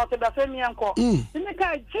 out of the family uncle. In the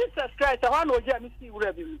kind Jesus Christ, I want to Jamie see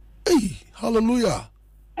revenue. Hey, hallelujah.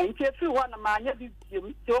 And if you want a man,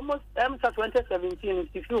 you almost 2017,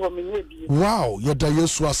 if you want me. Wow, you're the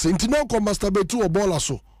Yesua Saint. No, come masturbate to a ball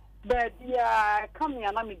so. But yeah, come here,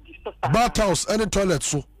 I'm a bathhouse, any toilet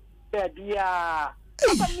so. But yeah,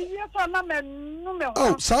 oh,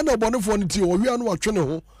 son of one of one tea, or we are not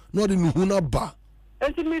trying not in Huna Ba.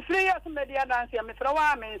 And to me, 3 years of media dance, I'm a throw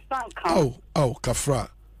arm and stand. Oh, Kafra.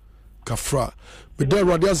 But there,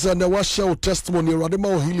 Radias and the show testimony,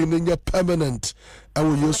 Radimo healing in your permanent. I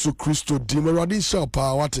will use to Christo Dima Radisha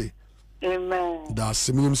Pawati. Amen. That's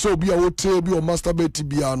him. So be a table or masturbate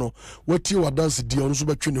piano. What you are dancing, Dion,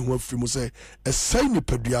 so training who free say a shiny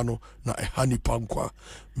pediano, not a honey panqua.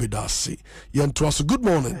 Medasi. Yan to us. Good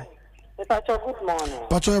morning. Good morning.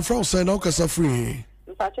 But your friend say no, cause free.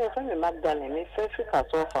 Magdalene,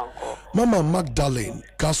 Mama Magdalene,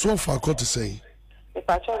 Castle Fanco to say. If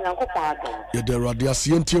I try to pardon, you're the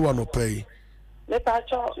Radiasiente one to pay. Let I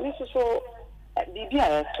try, Mrs. So,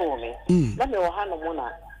 Bibia told me, let me hand on one.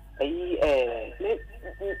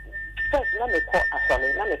 First, let me call a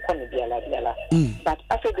sorry, let me call the Biala. But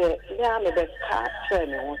after the Yamabet car, tell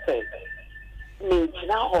me one say, me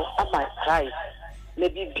now of my Christ,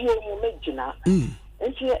 maybe be a Jina. And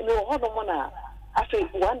she no hold on one. After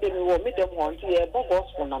one day, we will meet them one year, Bobos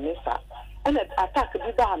for Namesa, and attack the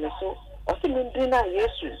Bibana so. Or see Mindina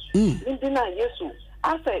Yesu.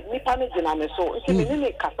 I said, Nipani Jinameso, and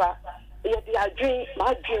Mini Casa, yet I dream,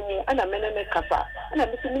 my dream, and a menene Casa, and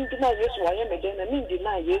I'm missing Mindina Yesu, I am again, and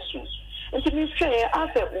Mindina Yesu. And to me, say, I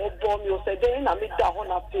said, oh, bomb you said, then I made that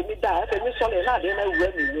one up to me, that, and Miss Solly, not in a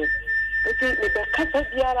women. And see, me the Casa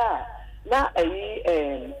Diara, now a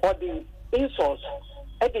body insults,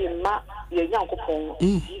 Eddie Ma, your young upon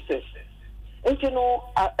Jesus. And you know,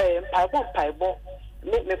 Paibo.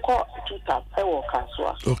 Me call 2 tap. I will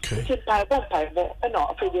cancel. Okay. Paibo, and now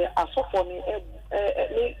after they are so for me,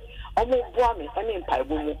 me, almost boy me, I mean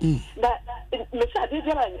Paibo. But Miss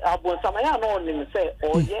Adija, I want some. I know say,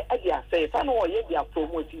 oh yeah, I say, if I know yeah, they are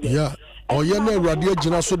promoting. Yeah. Oh yeah, no radio,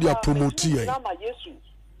 Jana, so they are promoting. Nama Yesu.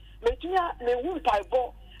 Me who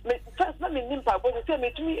Paibo. First, let me name Paibo. Say me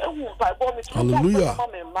to me, Paibo. Hallelujah.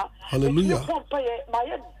 Hallelujah.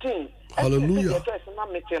 Hallelujah.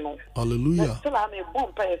 Hallelujah. Still, I'm a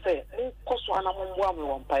bomb pay. Say, because one of them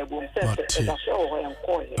one Paibo. Say,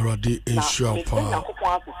 Radi insure power.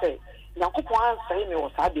 Nyankopon say me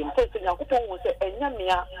was had him. Say Nyankopon will say,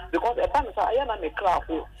 Enyamia, because a banner, I am a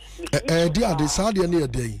crowd. Dear, this hardly any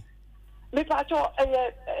day. Me pacho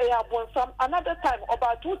another time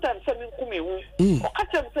about 2 times semi kumi or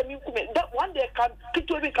catch them semi kumi that one day can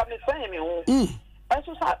kitwe come say me and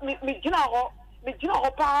so me gina ho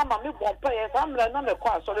pa ma me bon pa e fa mra na me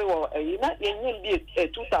kwa sorry wo na yenye bi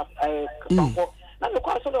 2 tap papa na me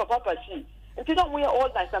kwa sorry papa chi nti don't we all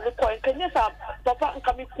night na me kwa kenya sa papa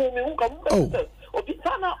nka me kumi hu ka mu obi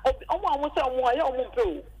sana omo say omo aye omo mpe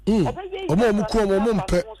omo ku omo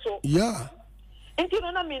mpe yeah nti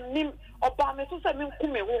no na me nim oba me so say me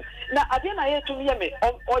nkume ho na ade na ye tumi ye me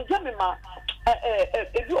o ye me ma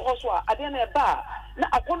ebi ho so a ade na e ba na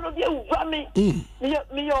akono bi ewura me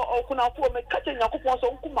me yo okuna fo me kache Yakobon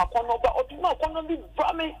so nkuma kono ba otuma kono bi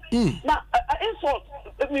bra me na insult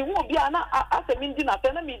me hu bia na ase me ndi na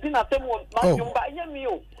te na me di na tem ma yumba ye me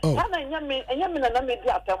o na enya me na me di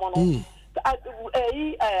atem no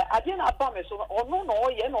didn't have me so or no,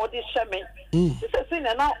 or this shaman. This is saying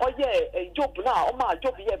now, oh, yeah, a job now, or my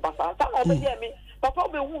job here, but I'm over here. Me, but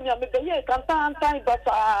probably whom you make a year can time, but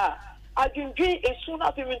I can drink as soon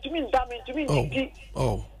as you to me, damage to me.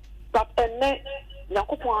 Oh, but and then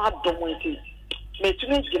Yakupo don't want it. Me to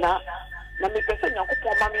me, Gina.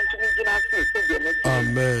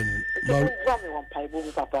 Amen.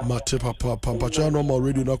 Mate papa Pacha no more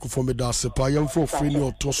radio na for me da se pa yam for free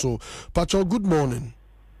or toso. Pacha, good morning.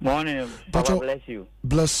 Morning. Pacha, bless you.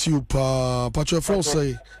 Bless you pa. Pacha for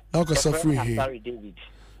say now ka sa free here. Sorry David.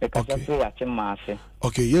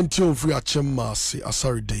 Okay, yenti on free achem mase.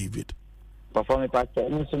 Sorry David. Perform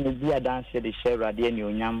Pacha, so me be a dance the share radio ni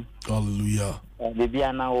onyam. Hallelujah. Baby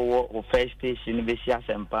na o first station be sia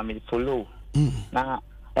sempa me follow. Na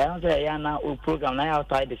I say ya na o program na ya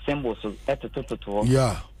tie the symbols to.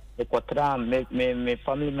 Yeah. The kwatra me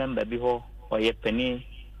family member bi ho o ye pani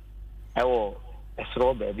e wo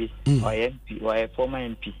esro baby o ye MP o ye former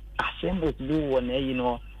MP. Assemblies do won e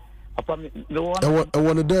no apa me won e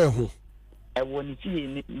won there ho. E won ti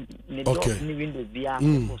ni do ni window bia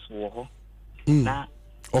so wo ho. Na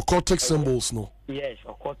occultic symbols no. Yes,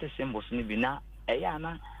 occultic symbols ni bi na eya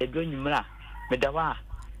na edo nyumra me da wa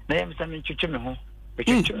na yem sa me twetwe me ho me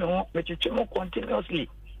twetwe mo continuously.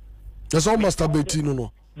 That's all masturbate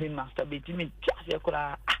no. Me masturbate me tiase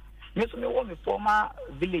kura me so me wo me former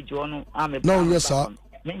village one am me. No, yes sir.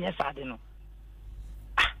 Me yes ade no.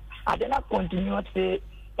 I did not continue to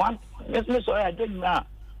one me so I do nyumra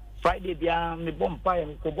Friday bia me bompa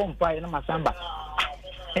me ko bompa na masamba.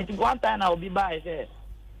 And one time I will be by say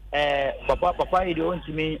papa you don't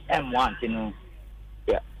see me M1 you know.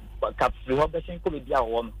 Yeah, but cap we hope the same could be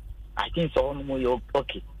our I think so no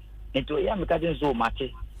okay. Into yeah me catching so much.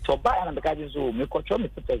 So buy and me catching so me control me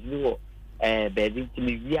put as you baby to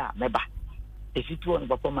me via meba. If it won't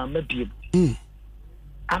papa man maybe. I'm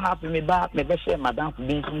happy me back me be share madam for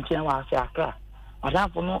being some chen wa say akra. Madam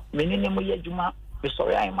for no me ni mo ye juma me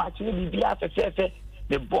sorry I actually be via fe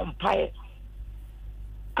me bomb pie.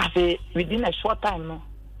 I say within a short time no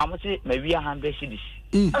I must say maybe 100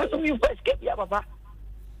 cedis. I so you first get ya papa.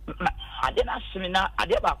 I didn't ask me now. I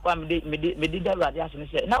did back me did that radio and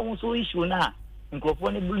say now we so issue na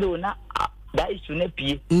microphone blue na that issue na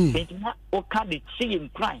pie. But na o can the see him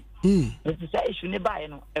crying. It is a issue ne buy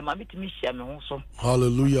no e ma me share me ho so.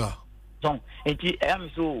 Hallelujah. So it am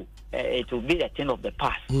so it will be a thing of the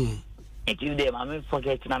past. It is them I mean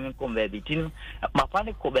forget na me come baby tin my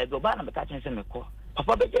father ko baby ba na me ka chen se me ko.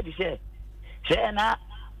 Papa be just say na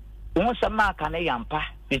won sama ka na yampa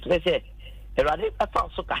it say erade afa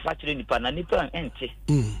so ka sa kire nipa na nipa ente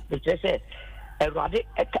it say erade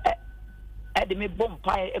e de me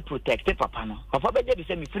bompa e protect papa no papa be just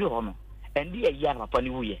say me free ho no and dey ya papa ni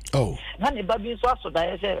wuye na ne ba bi so aso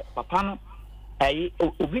da say papa no ai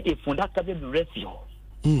obi de funda ka be refi ho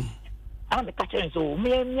ana me ka kire so me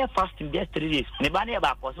fasting just 3 days ne ba na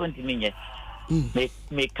ba ko so ntimi nye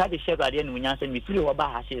me ka de share radio no nyanse me free ho ba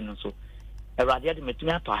ha se no so radio de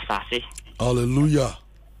metumi ato asase. Hallelujah.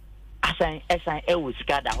 Asan e wo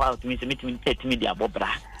sika da wa otumi se metumi tetumi de abobra.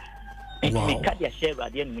 Me ka de share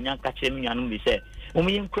radio no nyanka kire me nyanum bi se o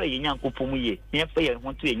me yenkura ye nyankopon mu ye ye fa ye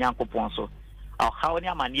ho to ye nyankopon so how ni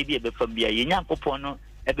amane bi e be fam bia ye nyankopon no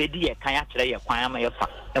e be di ye kan ya kire ye kwan ama ye fa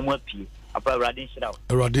e mo apie apa radio nshira.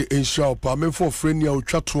 Radio nshira pa me for friend ya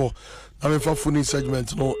otwato na me fa phone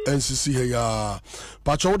segment no NCC he ya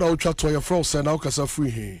pa cho da otwato ye from say na ukasa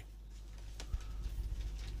free he.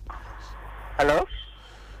 Hello?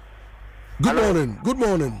 Good morning. Good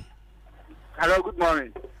morning. Hello, good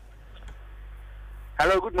morning.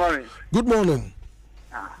 Hello, good morning. Good morning.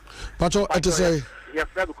 Pacho, I to say. Yes,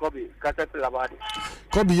 Kobe. Kasete Labadi.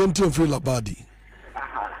 Kobe, yenti on free Labadi.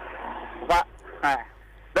 But,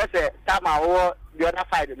 that's a time I over the other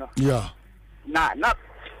side, you know. Yeah. Nah, not.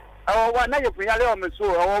 Oh, one night you bring a little me so.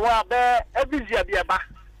 Oh, every year be a back.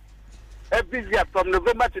 Every year from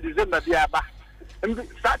November to December be a back.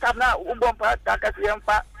 Start up now, Ubompa,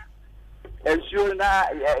 Takasiampa, and sure now,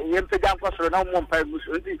 Yempedam for no more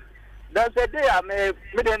payment. That's a day I may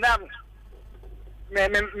with a name.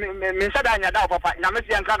 Me said I know Papa,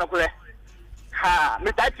 Namasi and Kanokule. Ha,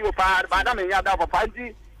 me touch you, Papa, Madame Yada Papa,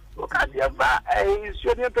 look at your back, I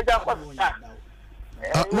should not pay down for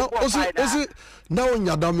no, is it now in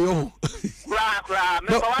Yadamio?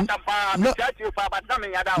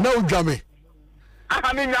 No, Jammy.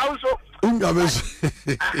 I mean, also.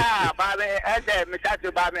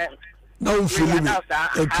 No, feeling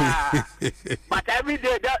okay. But every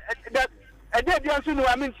day, that I did the answer.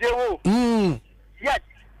 I mean, yes.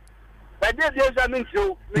 I did the answer. I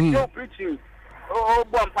mean, preaching. Oh,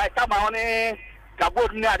 bomb, I come on a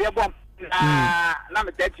cupboard near the bomb. na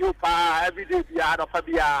me tell you pa every day be out of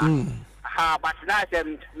Fabia. Ha, but now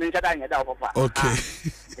I'm mentioning it over. Okay.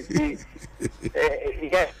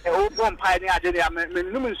 Open pioneer, I'm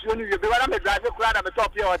you be one of the driver crowd at the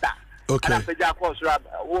top of that. Okay. And I'm course,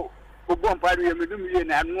 open pioneer,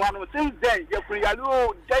 and one of things then,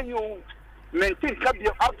 then you maintain club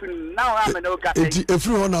you up to now. I'm an okay. If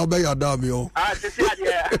you want to obey your damn you. Ah, this is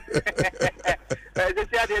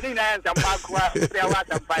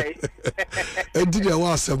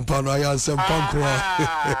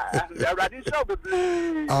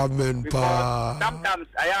Amen, pa. Sometimes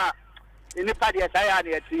I in the party, I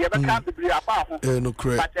can't be apart. No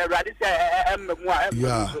credit. But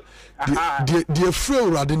yeah. Dear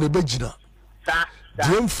friend, Radin the Begina.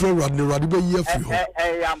 Dear friend, Radin Radibe year for you.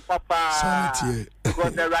 I am Papa.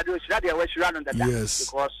 Because the radio should was run on the yes.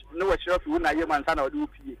 Because no sure if you want a human son or do.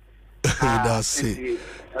 That's it.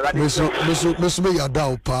 Miss me a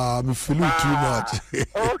down, pa. Me feeling too much.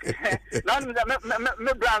 Okay. Now,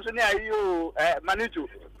 me branch near you, Manitou.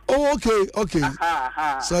 Oh, okay.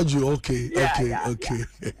 Sergio, okay.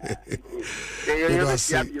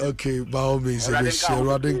 That's it. Okay, by all means,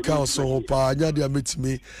 Radin Council, pa. Anya dia meet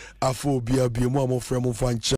me. Afo bia mo friend mo fan.